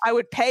 I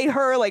would pay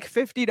her like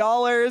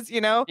 $50, you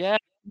know? Yeah.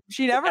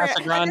 She never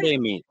Casa Grande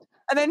meet.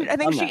 And then I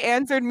think she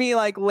answered me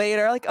like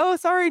later, like, oh,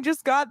 sorry,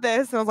 just got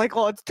this. And I was like,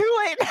 well, it's too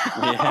late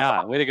now.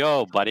 Yeah, way to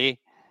go, buddy.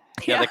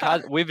 Yeah,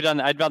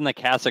 I've done the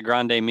Casa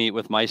Grande meet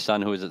with my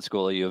son who was at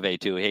school at U of A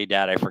too. Hey,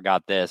 Dad, I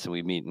forgot this, and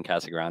we meet in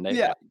Casa Grande.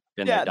 Yeah,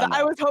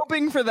 I was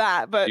hoping for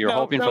that, but you're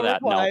hoping for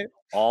that. No,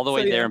 all the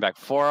way there and back,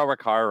 4-hour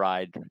car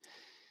ride.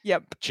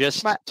 Yep,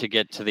 just to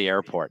get to the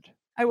airport.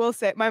 I will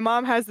say, my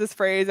mom has this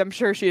phrase. I'm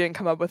sure she didn't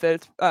come up with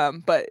it,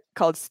 but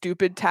called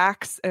 "stupid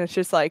tax," and it's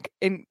just like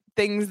in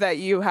things that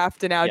you have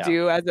to now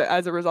do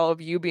as a result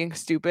of you being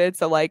stupid.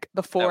 So like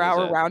the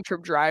 4-hour round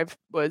trip drive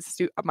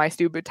was my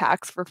stupid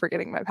tax for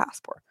forgetting my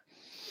passport.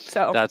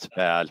 So that's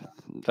bad.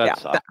 That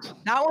sucks.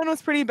 That one was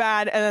pretty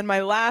bad. And then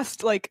my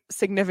last like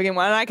significant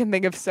one, and I can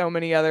think of so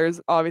many others,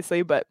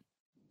 obviously, but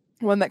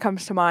one that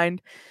comes to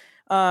mind.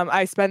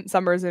 I spent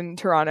summers in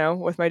Toronto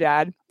with my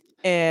dad,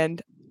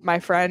 and my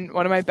friend,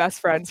 one of my best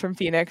friends from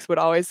Phoenix, would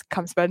always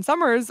come spend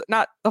summers,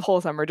 not the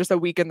whole summer, just a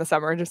week in the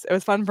summer. Just it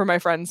was fun for my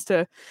friends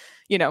to,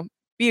 you know,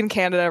 be in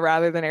Canada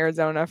rather than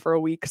Arizona for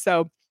a week.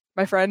 So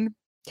my friend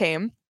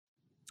came,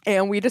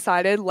 and we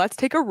decided, let's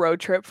take a road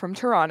trip from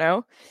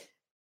Toronto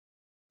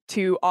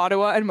to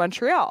Ottawa and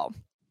Montreal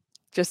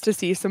just to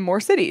see some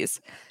more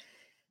cities.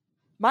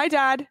 My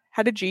dad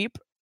had a Jeep,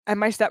 and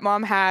my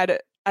stepmom had,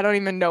 I don't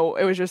even know,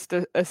 it was just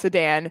a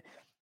sedan.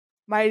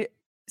 My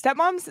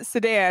stepmom's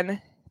sedan,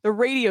 the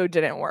radio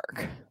didn't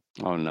work.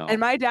 Oh no.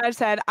 And my dad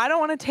said, I don't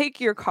want to take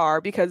your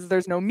car because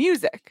there's no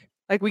music.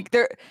 Like we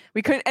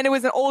couldn't, and it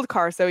was an old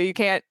car, so you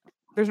can't,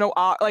 there's no,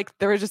 like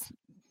there was just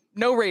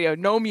no radio,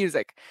 no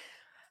music.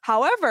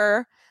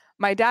 However,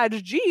 my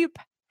dad's Jeep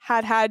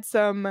had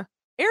some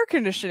air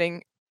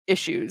conditioning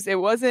issues. It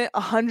wasn't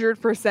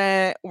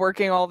 100%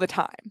 working all the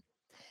time.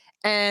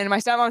 And my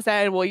stepmom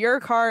said, well, your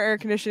car air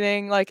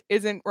conditioning like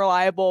isn't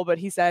reliable, but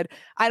he said,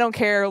 I don't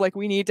care, like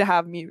we need to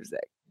have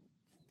music.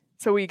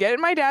 So we get in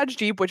my dad's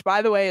Jeep, which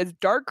by the way is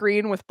dark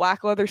green with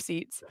black leather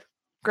seats.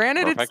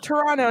 Granted, Perfect. It's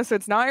Toronto, so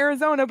it's not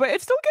Arizona, but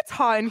it still gets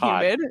hot and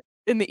humid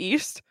in the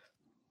east.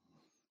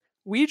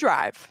 We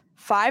drive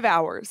 5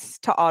 hours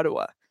to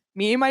Ottawa.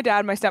 Me and my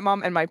dad, my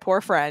stepmom, and my poor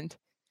friend,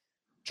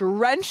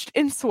 drenched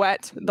in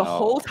sweat the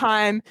whole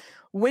time,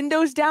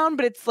 windows down,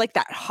 but it's like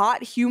that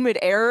hot, humid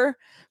air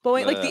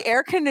blowing. Like the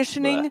air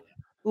conditioning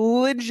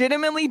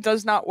legitimately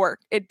does not work.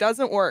 It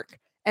doesn't work.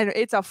 And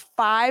it's a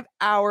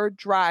 5-hour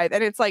drive.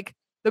 And it's like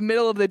the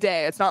middle of the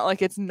day. It's not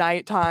like it's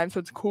nighttime,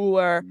 so it's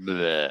cooler.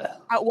 Blech.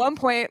 At one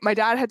point, my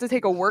dad had to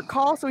take a work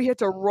call, so he had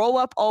to roll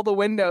up all the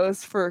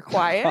windows for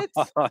quiet.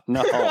 No.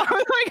 I was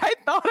like, I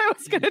thought I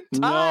was going to die.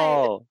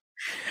 No.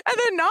 And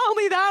then not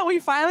only that, we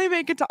finally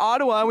make it to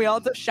Ottawa, and we all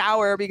had to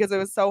shower because it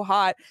was so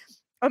hot.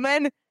 And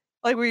then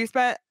like we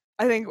spent,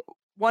 I think,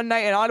 one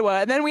night in Ottawa,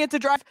 and then we had to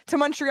drive to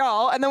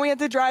Montreal, and then we had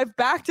to drive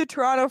back to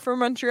Toronto from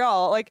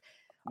Montreal. Like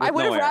I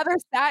would have rather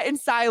sat in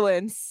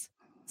silence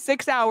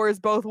 6 hours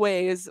both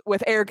ways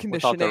with air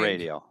conditioning. Without the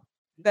radio.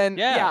 Then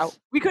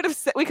we could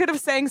have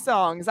sang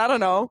songs. I don't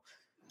know.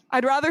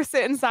 I'd rather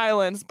sit in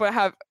silence but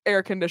have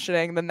air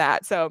conditioning than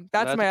that. So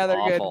that's my other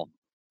awful.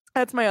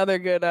 That's my other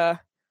good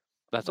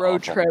that's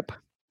road awful. trip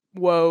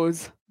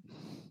woes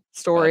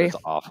story.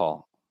 That's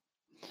awful.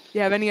 You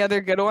have any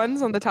other good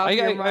ones on the top of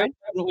your mind?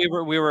 We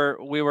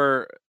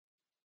were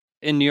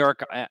in New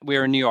York. We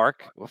were in New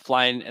York,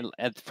 flying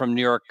from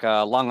New York,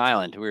 Long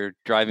Island. We were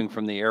driving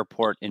from the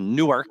airport in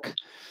Newark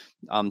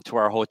to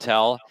our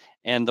hotel,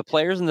 and the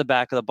players in the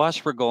back of the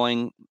bus were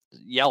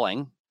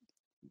yelling.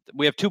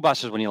 We have 2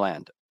 buses when you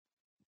land.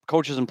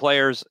 Coaches and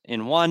players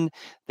in one.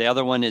 The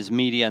other one is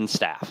media and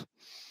staff.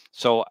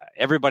 So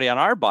everybody on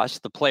our bus,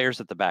 the players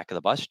at the back of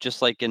the bus,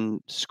 just like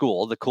in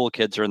school, the cool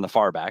kids are in the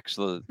far back.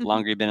 So the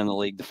longer you've been in the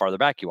league, the farther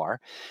back you are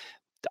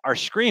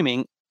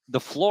screaming. The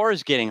floor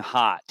is getting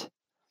hot.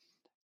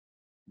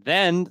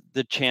 Then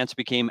the chance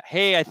became,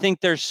 hey, I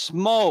think there's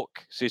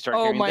smoke. So you start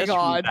Oh hearing my this from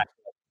the God. back.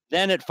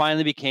 Then it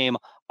finally became,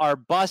 our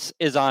bus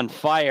is on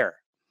fire.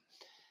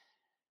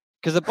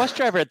 Because the bus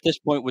driver at this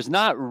point was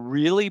not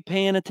really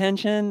paying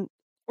attention.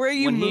 Were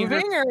you when he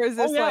moving or is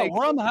this like?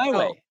 we're on the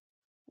highway.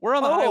 We're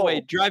on the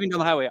highway, Oh. driving down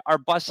the highway. Our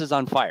bus is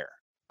on fire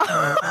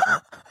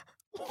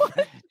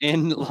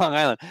in Long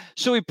Island.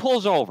 So he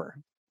pulls over.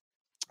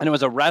 And it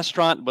was a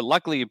restaurant, but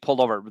luckily he pulled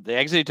over. The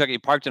exit he took, he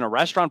parked in a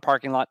restaurant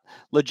parking lot.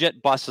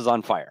 Legit, bus is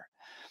on fire.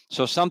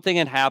 So something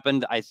had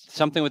happened.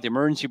 Something with the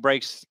emergency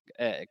brakes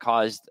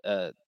caused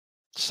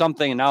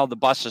something, and now the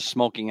bus is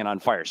smoking and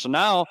on fire. So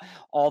now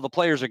all the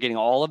players are getting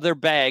all of their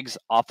bags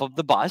off of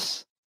the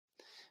bus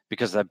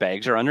because the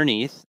bags are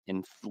underneath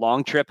in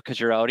long trip because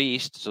you're out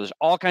east. So there's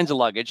all kinds of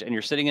luggage, and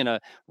you're sitting in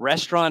a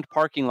restaurant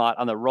parking lot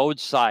on the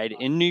roadside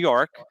in New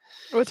York.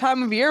 What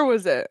time of year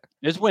was it?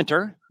 It's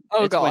winter.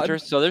 Oh, it's God. winter,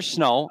 so there's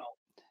snow.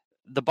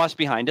 The bus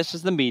behind us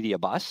is the media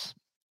bus.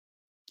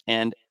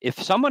 And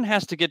if someone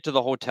has to get to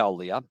the hotel,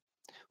 Leah,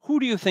 who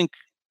do you think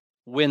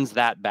wins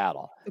that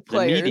battle?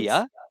 The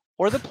media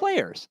or the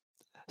players?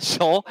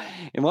 So,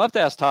 and we'll have to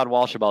ask Todd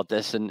Walsh about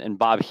this and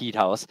Bob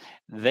Heathouse.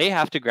 They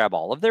have to grab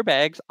all of their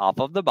bags off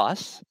of the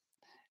bus,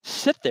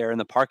 sit there in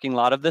the parking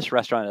lot of this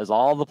restaurant as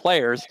all the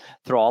players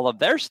throw all of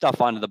their stuff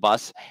onto the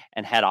bus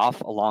and head off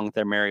along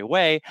their merry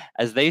way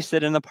as they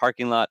sit in the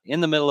parking lot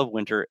in the middle of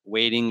winter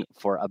waiting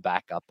for a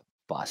backup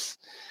bus.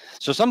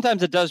 So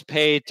sometimes it does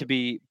pay to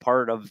be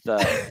part of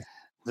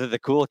the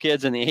cool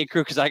kids in the A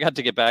crew, because I got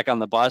to get back on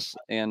the bus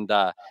and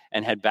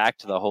head back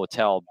to the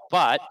hotel.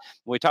 But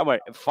when we talk about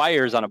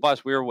fires on a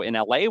bus, we were in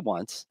LA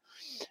once.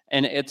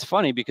 And it's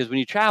funny because when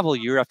you travel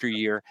year after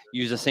year,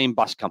 you use the same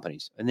bus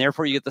companies, and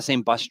therefore you get the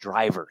same bus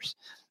drivers.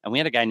 And we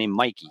had a guy named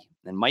Mikey,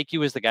 and Mikey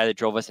was the guy that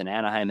drove us in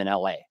Anaheim and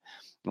LA.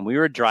 And we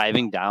were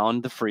driving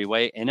down the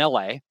freeway in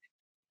LA,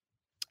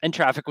 and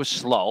traffic was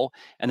slow,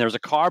 and there was a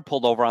car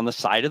pulled over on the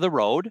side of the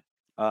road,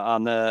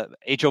 on the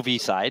HOV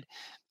side,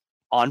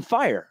 on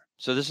fire.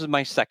 So this is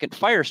my second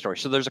fire story.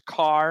 So there's a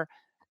car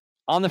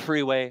on the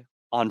freeway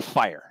on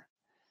fire.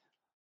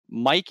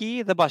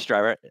 Mikey, the bus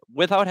driver,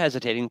 without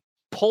hesitating,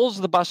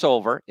 pulls the bus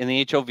over in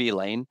the HOV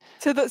lane.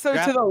 To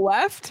the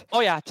left?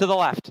 Oh, yeah, to the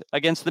left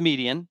against the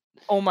median.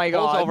 Oh, my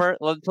God. Pulls over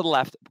to the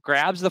left,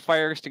 grabs the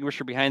fire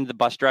extinguisher behind the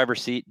bus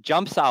driver's seat,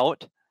 jumps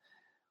out,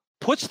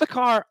 puts the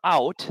car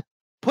out,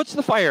 puts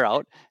the fire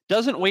out,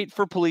 doesn't wait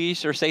for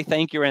police or say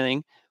thank you or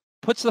anything,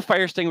 puts the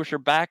fire extinguisher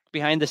back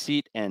behind the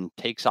seat and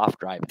takes off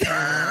driving.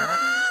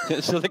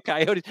 So the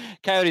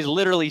Coyotes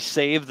literally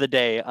saved the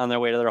day on their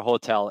way to their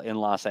hotel in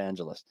Los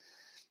Angeles.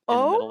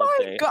 Oh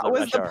my God.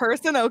 Was the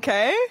person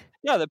okay?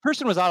 Yeah, the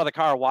person was out of the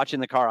car watching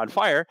the car on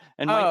fire,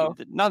 and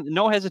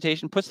no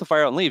hesitation, puts the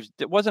fire out and leaves.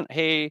 It wasn't,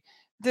 hey.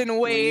 Didn't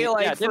wait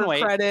for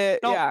credit.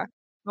 No, yeah.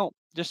 No,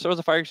 just throws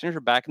the fire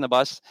extinguisher back in the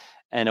bus,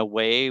 and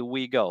away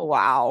we go.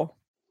 Wow.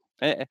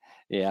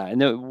 Yeah.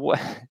 And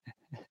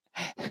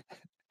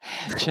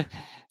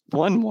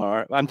one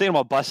more. I'm thinking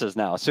about buses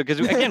now. So, because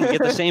again, we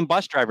get the same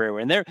bus driver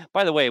everywhere. And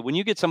by the way, when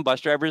you get some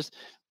bus drivers,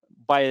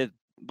 by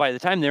the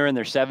time they're in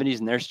their 70s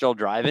and they're still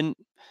driving,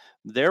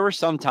 there were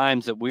some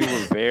times that we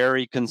were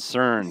very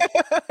concerned.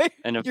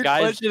 And if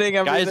guys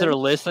that are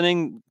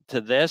listening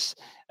to this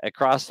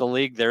across the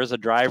league, there's a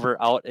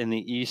driver out in the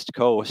East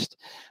Coast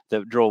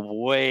that drove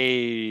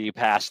way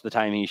past the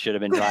time he should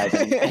have been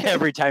driving.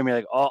 Every time you're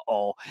like,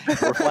 uh-oh,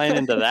 we're flying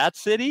into that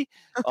city?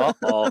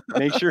 Uh-oh,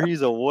 make sure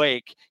he's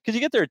awake. Because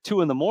you get there at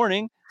 2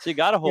 a.m, so you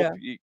got to hope,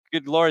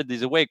 good Lord,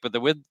 he's awake. But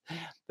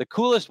the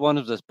coolest one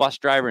was this bus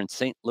driver in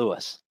St.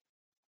 Louis.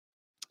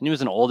 And he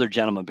was an older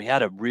gentleman, but he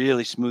had a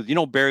really smooth,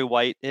 Barry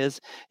White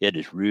is? He had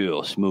this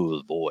real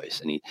smooth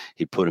voice, and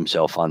he put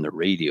himself on the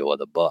radio of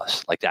the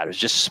bus like that. It was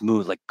just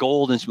smooth, like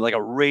golden smooth, like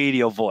a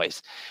radio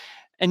voice.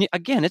 And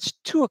again, it's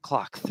 2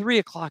 o'clock, 3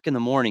 o'clock in the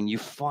morning. You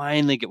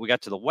finally we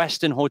got to the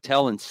Westin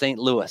Hotel in St.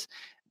 Louis,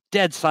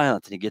 dead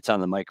silence. And he gets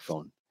on the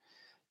microphone.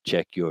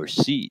 Check your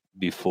seat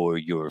before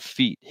your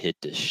feet hit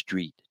the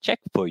street. Check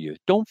for you.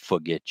 Don't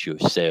forget your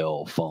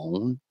cell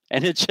phone.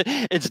 And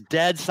it's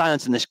dead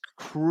silence, and this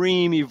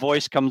creamy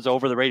voice comes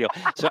over the radio.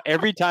 So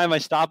every time I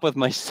stop with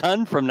my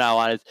son from now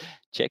on, it's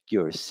check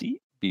your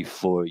seat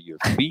before your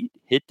feet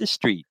hit the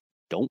street.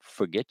 Don't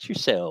forget your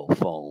cell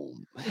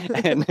phone.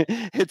 And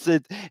it's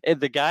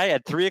the guy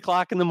at 3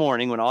 o'clock in the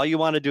morning when all you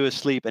want to do is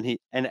sleep, and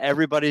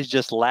everybody's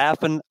just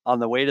laughing on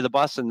the way to the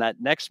bus. And that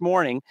next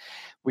morning,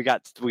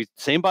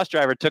 same bus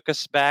driver took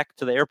us back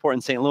to the airport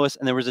in St. Louis,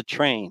 and there was a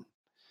train,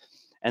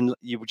 and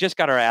you just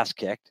got our ass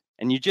kicked.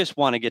 And you just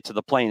want to get to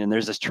the plane, and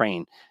there's this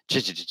train.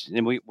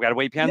 And we got to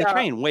wait behind the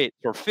train. Wait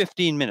for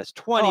 15 minutes,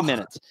 20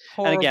 minutes.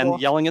 Horrible. And again,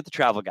 yelling at the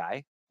travel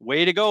guy.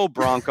 Way to go,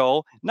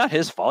 Bronco. Not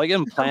his fault. He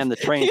didn't plan the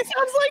train. He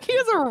sounds like he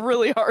has a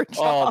really hard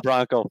job. Oh,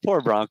 Bronco.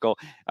 Poor Bronco.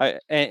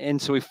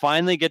 And so we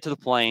finally get to the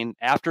plane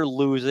after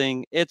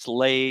losing. It's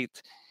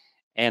late.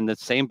 And the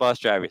same bus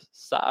driver,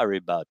 sorry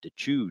about the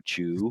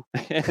choo-choo.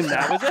 And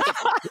that was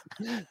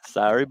it.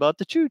 Sorry about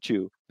the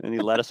choo-choo. And he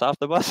let us off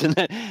the bus. And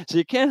so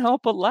you can't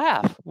help but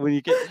laugh when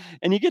you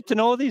get to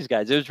know these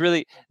guys. It was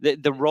really,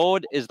 the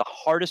road is the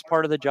hardest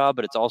part of the job,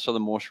 but it's also the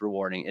most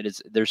rewarding.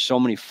 There's so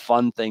many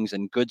fun things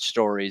and good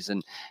stories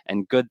and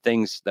good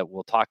things that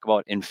we'll talk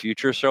about in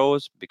future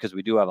shows, because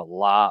we do have a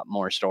lot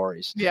more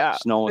stories. Yeah.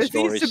 Snow This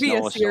stories, needs to be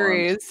snow a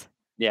series. storms.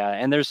 Yeah,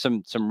 and there's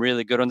some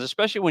really good ones,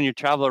 especially when you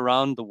travel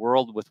around the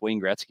world with Wayne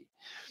Gretzky,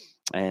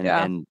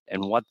 and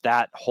what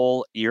that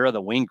whole era, the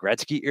Wayne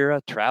Gretzky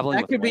era, traveling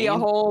That with could be a Wayne.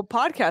 whole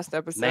podcast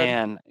episode.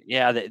 Man,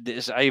 yeah,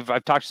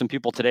 I've talked to some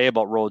people today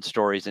about road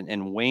stories,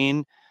 and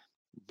Wayne,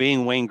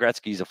 being Wayne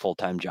Gretzky, is a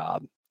full-time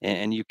job,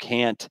 and you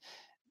can't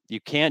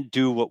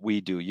do what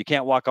we do. You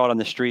can't walk out on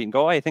the street and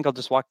go, "Hey, I think I'll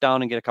just walk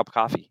down and get a cup of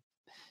coffee."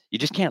 You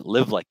just can't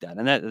live like that,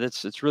 and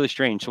it's really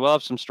strange. So we'll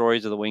have some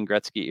stories of the Wayne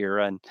Gretzky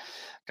era, and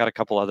got a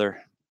couple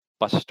other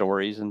bus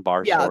stories and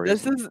bar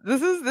stories.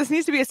 This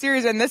needs to be a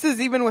series, and this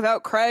is even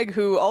without Craig,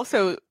 who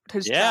also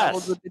has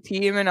traveled with the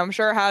team, and I'm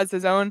sure has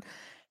his own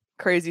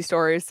crazy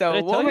stories. So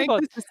I'm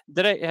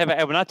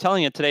not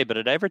telling you today, but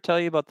did I ever tell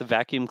you about the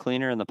vacuum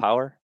cleaner and the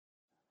power?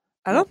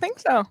 I don't think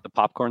so. The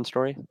popcorn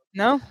story?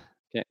 No.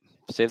 Okay,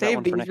 save that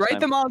one for next time. Write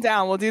them all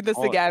down. We'll do this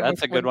again.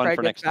 That's a good one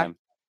for next time.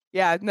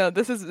 Yeah, no,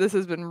 this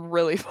has been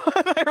really fun.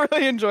 I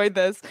really enjoyed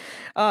this.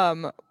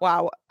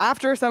 Wow.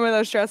 After some of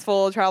those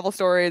stressful travel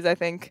stories, I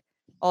think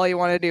all you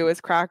want to do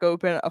is crack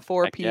open a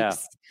Four Peaks. Yeah.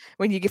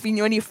 When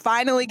you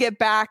finally get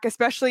back,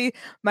 especially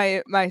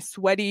my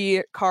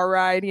sweaty car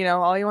ride,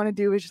 all you want to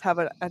do is just have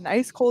a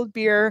nice cold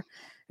beer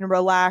and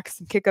relax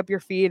and kick up your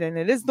feet. And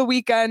it is the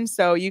weekend,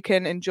 so you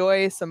can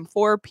enjoy some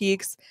Four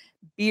Peaks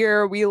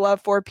beer. We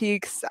love Four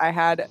Peaks. I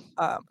had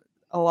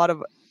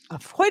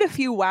quite a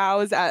few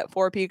wows at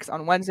Four Peaks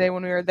on Wednesday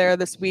when we were there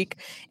this week.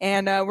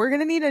 And we're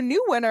going to need a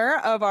new winner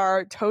of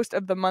our Toast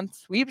of the Month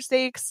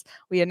sweepstakes.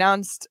 We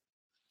announced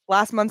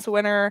last month's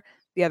winner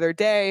the other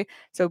day.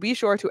 So be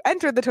sure to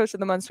enter the Toast of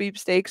the Month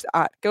sweepstakes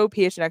at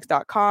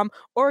gophnx.com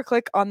or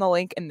click on the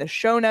link in the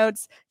show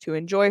notes. To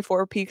enjoy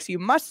Four Peaks, you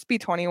must be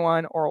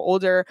 21 or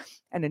older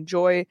and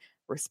enjoy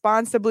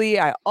responsibly.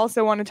 I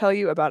also want to tell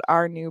you about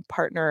our new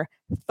partner,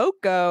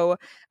 FOCO,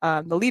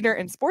 the leader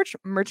in sports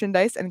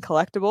merchandise and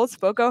collectibles.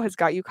 FOCO has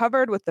got you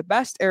covered with the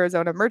best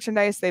Arizona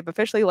merchandise. They've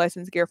officially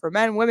licensed gear for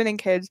men, women, and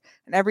kids,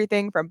 and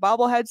everything from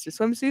bobbleheads to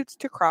swimsuits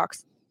to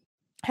Crocs.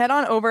 Head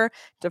on over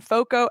to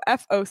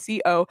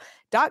FOCO.com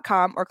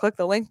or click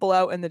the link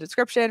below in the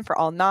description for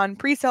all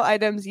non-presale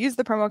items. Use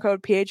the promo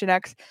code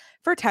PHNX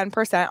for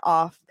 10%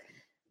 off.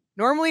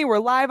 Normally, we're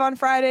live on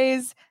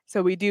Fridays,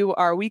 so we do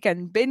our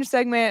weekend binge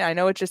segment. I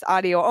know it's just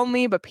audio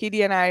only, but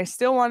PD and I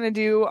still want to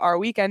do our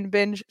weekend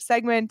binge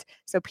segment.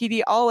 So,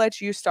 PD, I'll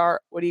let you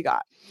start. What do you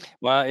got?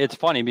 Well, it's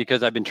funny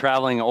because I've been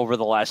traveling over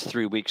the last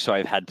 3 weeks, so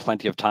I've had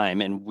plenty of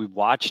time, and we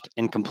watched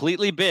and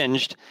completely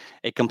binged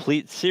a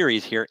complete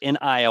series here in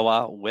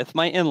Iowa with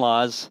my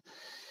in-laws.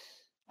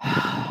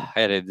 I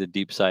had a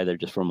deep sigh there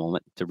just for a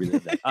moment to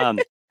relive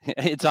that.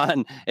 It's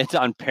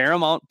on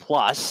Paramount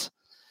Plus.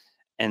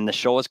 And the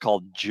show is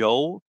called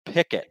Joe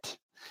Pickett,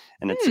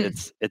 and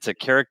it's a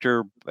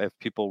character. If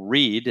people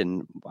read,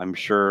 and I'm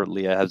sure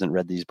Leah hasn't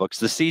read these books,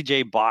 the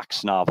C.J.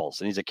 Box novels,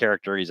 and he's a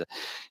character.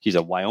 He's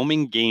a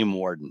Wyoming game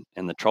warden,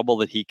 and the trouble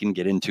that he can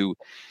get into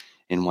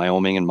in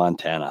Wyoming and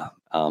Montana.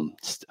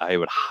 I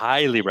would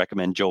highly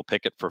recommend Joe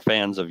Pickett for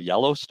fans of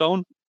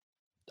Yellowstone.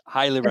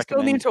 I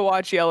still need to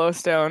watch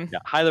Yellowstone. Yeah,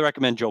 highly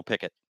recommend Joe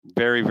Pickett.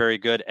 Very, very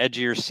good. Edge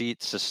of your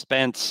seat,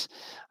 suspense.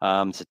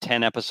 It's a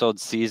 10-episode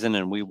season,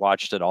 and we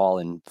watched it all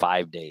in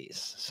 5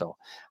 days. So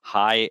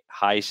high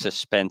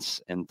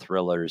suspense and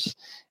thrillers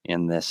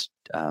in this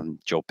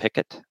Joe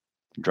Pickett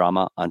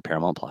drama on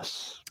Paramount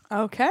Plus.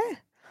 Okay,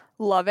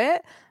 love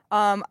it.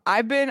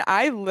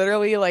 I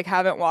literally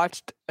haven't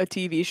watched a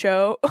TV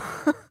show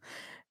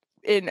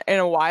in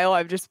a while.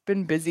 I've just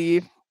been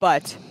busy,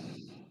 but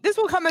this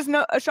will come as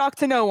a shock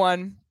to no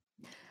one.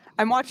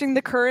 I'm watching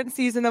the current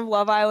season of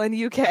Love Island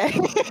UK.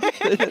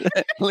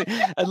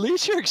 At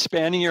least you're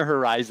expanding your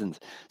horizons.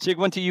 So you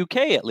went to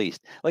UK at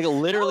least.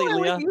 Literally,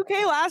 Leah. UK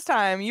last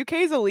time.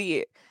 UK's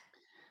elite.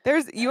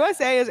 There's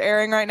USA is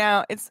airing right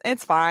now.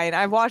 It's fine.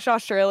 I've watched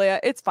Australia.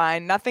 It's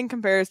fine. Nothing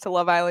compares to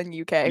Love Island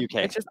UK.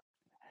 It's just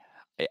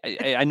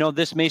I know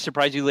this may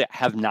surprise you. I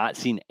have not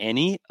seen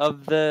any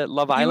of the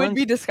Love Island.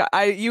 You would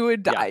be you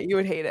would die. Yeah. You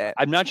would hate it.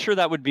 I'm not sure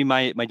that would be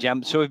my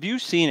jam. So have you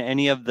seen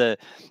any of the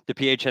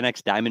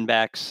PHNX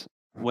Diamondbacks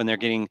when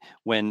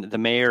the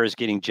mayor is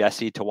getting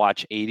Jesse to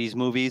watch 80s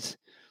movies?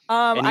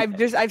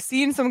 I've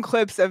seen some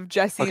clips of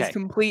Jesse's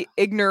complete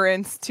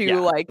ignorance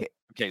to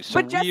Okay, so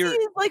but Jesse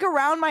is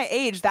around my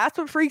age. That's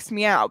what freaks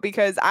me out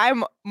because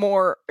I'm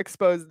more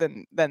exposed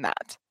than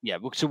that. Yeah,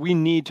 so we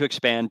need to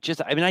expand.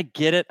 I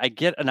get it. I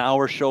get an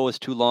hour show is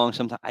too long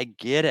sometimes. I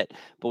get it,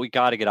 but we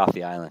got to get off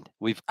the island.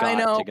 We've got to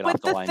get off the island.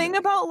 But the thing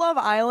about Love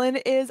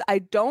Island is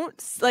I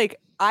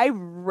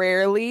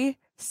rarely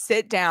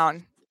sit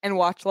down and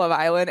watch Love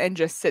Island and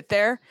just sit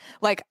there.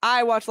 Like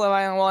I watch Love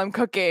Island while I'm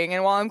cooking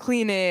and while I'm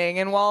cleaning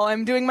and while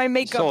I'm doing my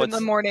makeup in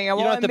the morning. And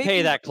you while don't have I'm to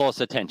pay that close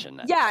attention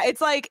then. Yeah,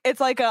 it's like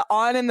a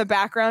on in the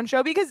background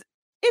show because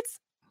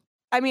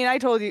I mean, I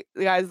told you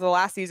guys the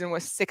last season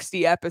was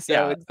 60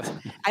 episodes.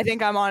 Yeah. I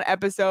think I'm on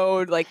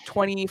episode like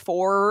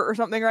 24 or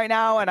something right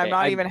now, and I'm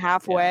not even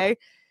halfway. Yeah.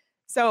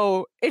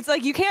 So it's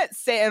like you can't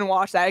sit and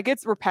watch that. It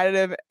gets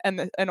repetitive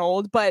and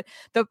old. But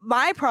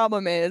my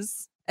problem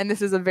is, and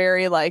this is a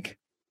very like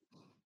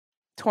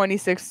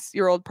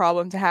 26-year-old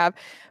problem to have,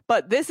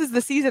 but this is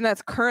the season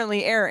that's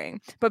currently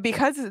airing. But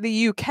because of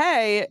the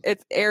UK,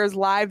 it airs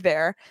live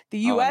there. The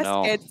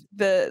US gets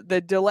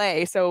the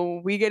delay,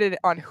 so we get it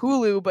on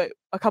Hulu, but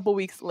a couple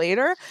weeks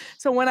later.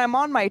 So when I'm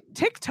on my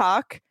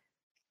TikTok,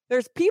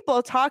 there's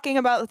people talking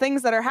about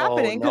things that are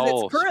happening because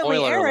it's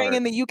currently airing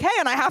in the UK,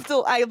 and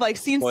I've like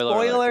seen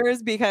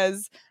spoilers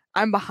because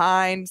I'm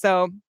behind.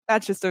 So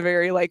that's just a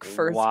very like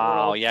first.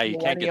 Wow, yeah, you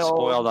can't get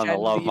spoiled on the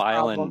Love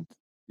Island.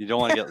 You don't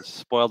want to get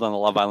spoiled on the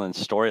Love Island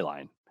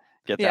storyline.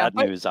 Get that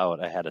news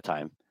out ahead of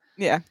time.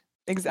 Yeah,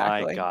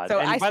 exactly. My God. So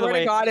I swear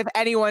to God, if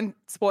anyone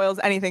spoils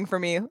anything for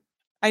me,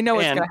 I know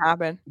it's going to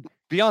happen.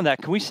 Beyond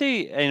that, can we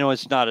say, I know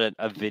it's not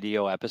a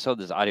video episode,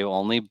 this is audio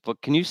only,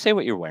 but can you say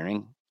what you're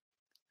wearing?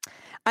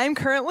 I'm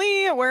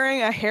currently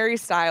wearing a Harry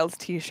Styles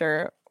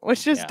t-shirt,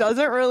 which just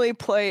doesn't really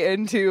play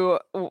into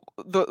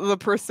the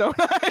persona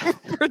I'm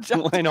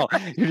projecting. I know.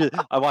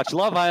 I watch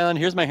Love Island.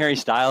 Here's my Harry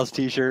Styles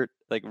t-shirt.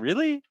 Like,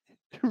 really?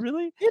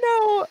 Really? You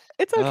know,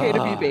 it's okay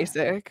to be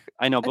basic.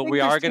 I know, but we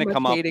are going to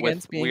come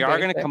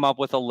up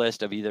with a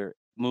list of either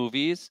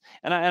movies,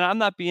 and I'm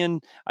not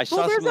being. I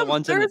saw some of the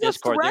ones in the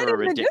Discord. They were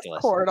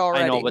ridiculous.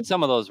 I know, but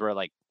some of those were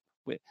like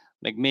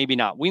maybe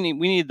not. We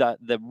need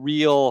the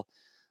real,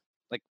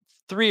 like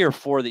 3 or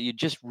 4 that you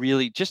just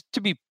to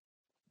be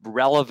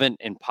relevant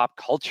in pop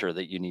culture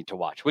that you need to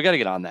watch. We got to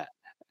get on that.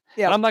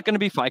 Yeah, I'm not going to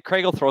be fine.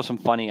 Craig will throw some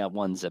funny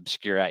ones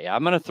obscure at you.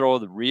 I'm going to throw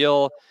the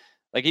real.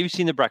 Like, have you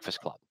seen The Breakfast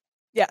Club?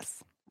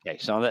 Yes. Okay,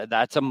 so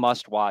that's a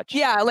must watch.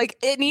 Yeah, like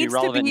it needs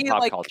to be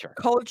like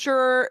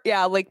culture.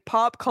 Yeah, like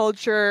pop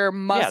culture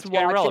must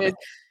watch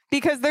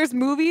because there's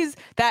movies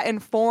that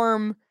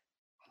inform.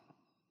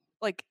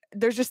 Like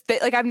there's just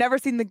like I've never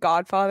seen The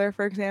Godfather,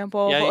 for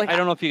example. Yeah, but, like, I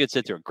don't know if you could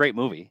sit through a great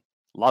movie,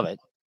 love it,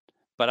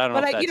 but I don't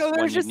know. But you know,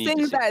 there's just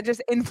things that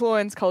just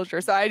influence culture.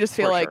 So I just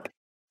feel like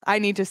I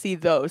need to see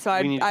those. So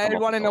I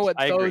want to know what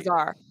those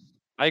are.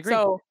 I agree.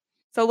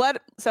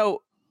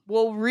 So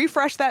we'll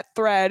refresh that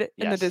thread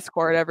in the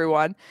Discord,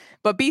 everyone.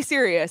 But be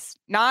serious.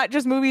 Not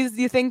just movies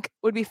you think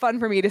would be fun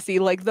for me to see.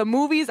 Like the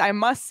movies I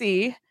must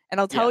see, and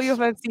I'll tell you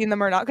if I've seen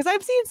them or not, because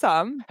I've seen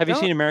some. Have you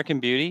seen American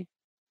Beauty?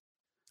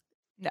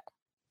 No.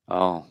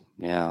 Oh,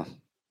 yeah.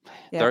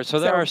 There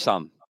are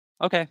some.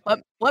 Okay.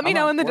 Let me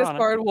know in the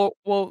Discord.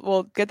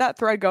 We'll get that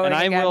thread going. And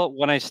I will,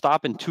 when I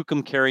stop in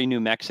Tucumcari,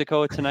 New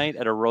Mexico tonight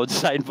at a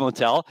roadside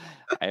motel,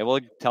 I will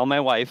tell my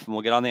wife and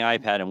we'll get on the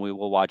iPad and we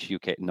will watch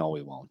UK. No,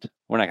 we won't.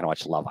 We're not going to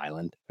watch Love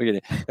Island.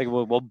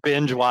 We'll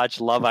binge watch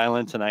Love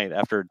Island tonight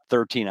after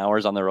 13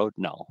 hours on the road.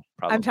 No,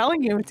 probably. I'm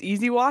telling you, it's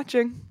easy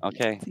watching.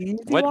 Okay.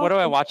 What do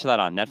I watch that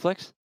on?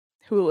 Netflix?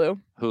 Hulu.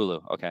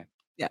 Okay.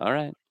 Yeah. All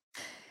right.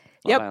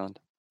 Love Island.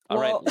 All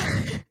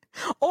right.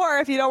 Or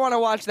if you don't want to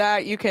watch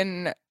that, you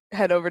can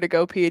head over to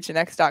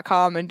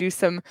gophnx.com and do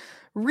some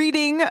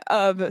reading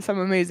of some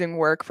amazing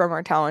work from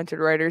our talented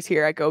writers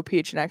here at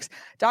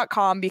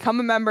gophnx.com. Become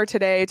a member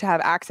today to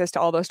have access to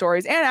all those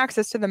stories and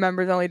access to the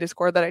members only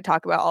Discord that I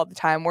talk about all the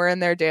time. We're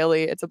in there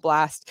daily. It's a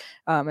blast.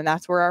 And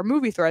that's where our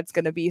movie thread's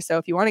going to be. So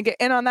if you want to get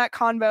in on that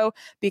convo,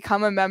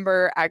 become a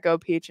member at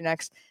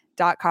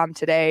gophnx.com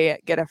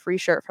today. Get a free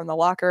shirt from the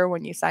locker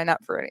when you sign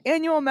up for an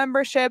annual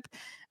membership.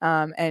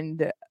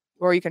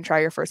 Or you can try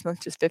your first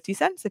month just 50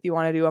 cents if you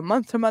want to do a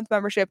month-to-month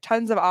membership.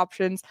 Tons of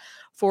options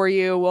for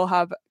you. We'll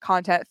have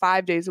content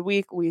 5 days a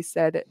week. We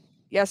said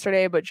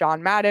yesterday, but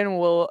John Madden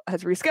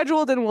has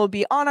rescheduled and will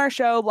be on our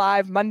show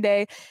live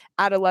Monday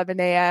at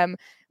 11 a.m.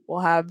 We'll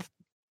have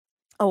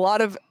a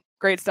lot of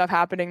great stuff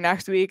happening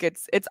next week.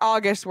 It's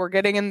August. We're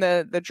getting in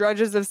the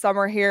drudges of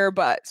summer here,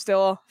 but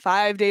still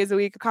 5 days a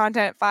week of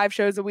content, 5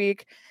 shows a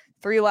week.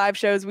 3 live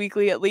shows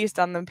weekly, at least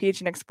on the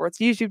PHNX Sports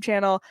YouTube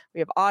channel.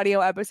 We have audio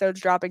episodes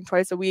dropping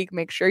twice a week.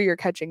 Make sure you're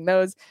catching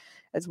those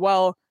as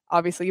well.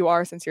 Obviously you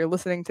are since you're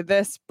listening to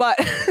this, but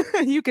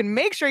you can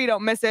make sure you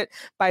don't miss it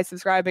by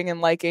subscribing and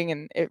liking.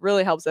 And it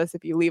really helps us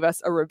if you leave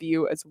us a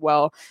review as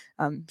well.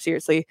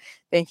 Seriously,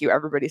 thank you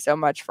everybody so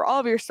much for all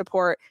of your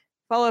support.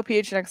 Follow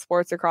PHNX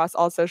Sports across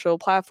all social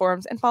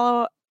platforms and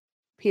follow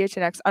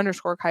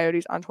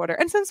PHNX_Coyotes on Twitter.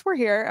 And since we're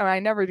here, and I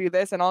never do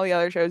this, and all the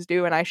other shows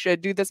do, and I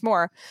should do this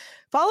more,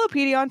 follow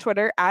PD on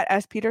Twitter at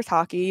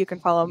SPetersHockey. You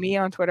can follow me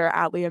on Twitter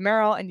at Leah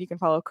Merrill, and you can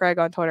follow Craig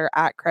on Twitter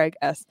at Craig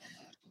S.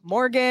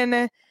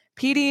 Morgan.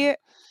 PD,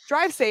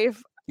 drive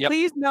safe. Yep.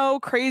 Please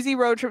no crazy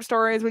road trip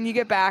stories when you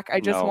get back.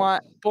 I just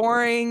want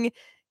boring.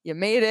 You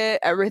made it.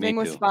 Everything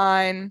was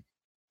fine.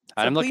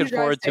 So I'm looking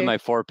forward to my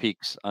 4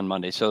 Peaks on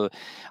Monday. So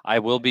I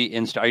will be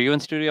in. Are you in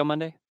studio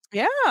Monday?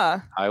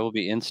 Yeah. I will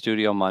be in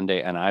studio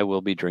Monday and I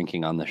will be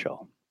drinking on the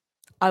show.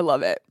 I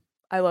love it.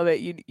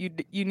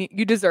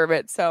 You deserve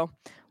it. So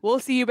we'll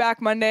see you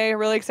back Monday.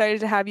 Really excited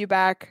to have you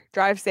back.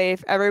 Drive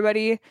safe.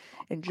 Everybody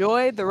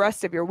enjoy the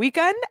rest of your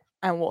weekend,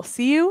 and we'll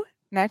see you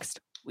next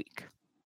week.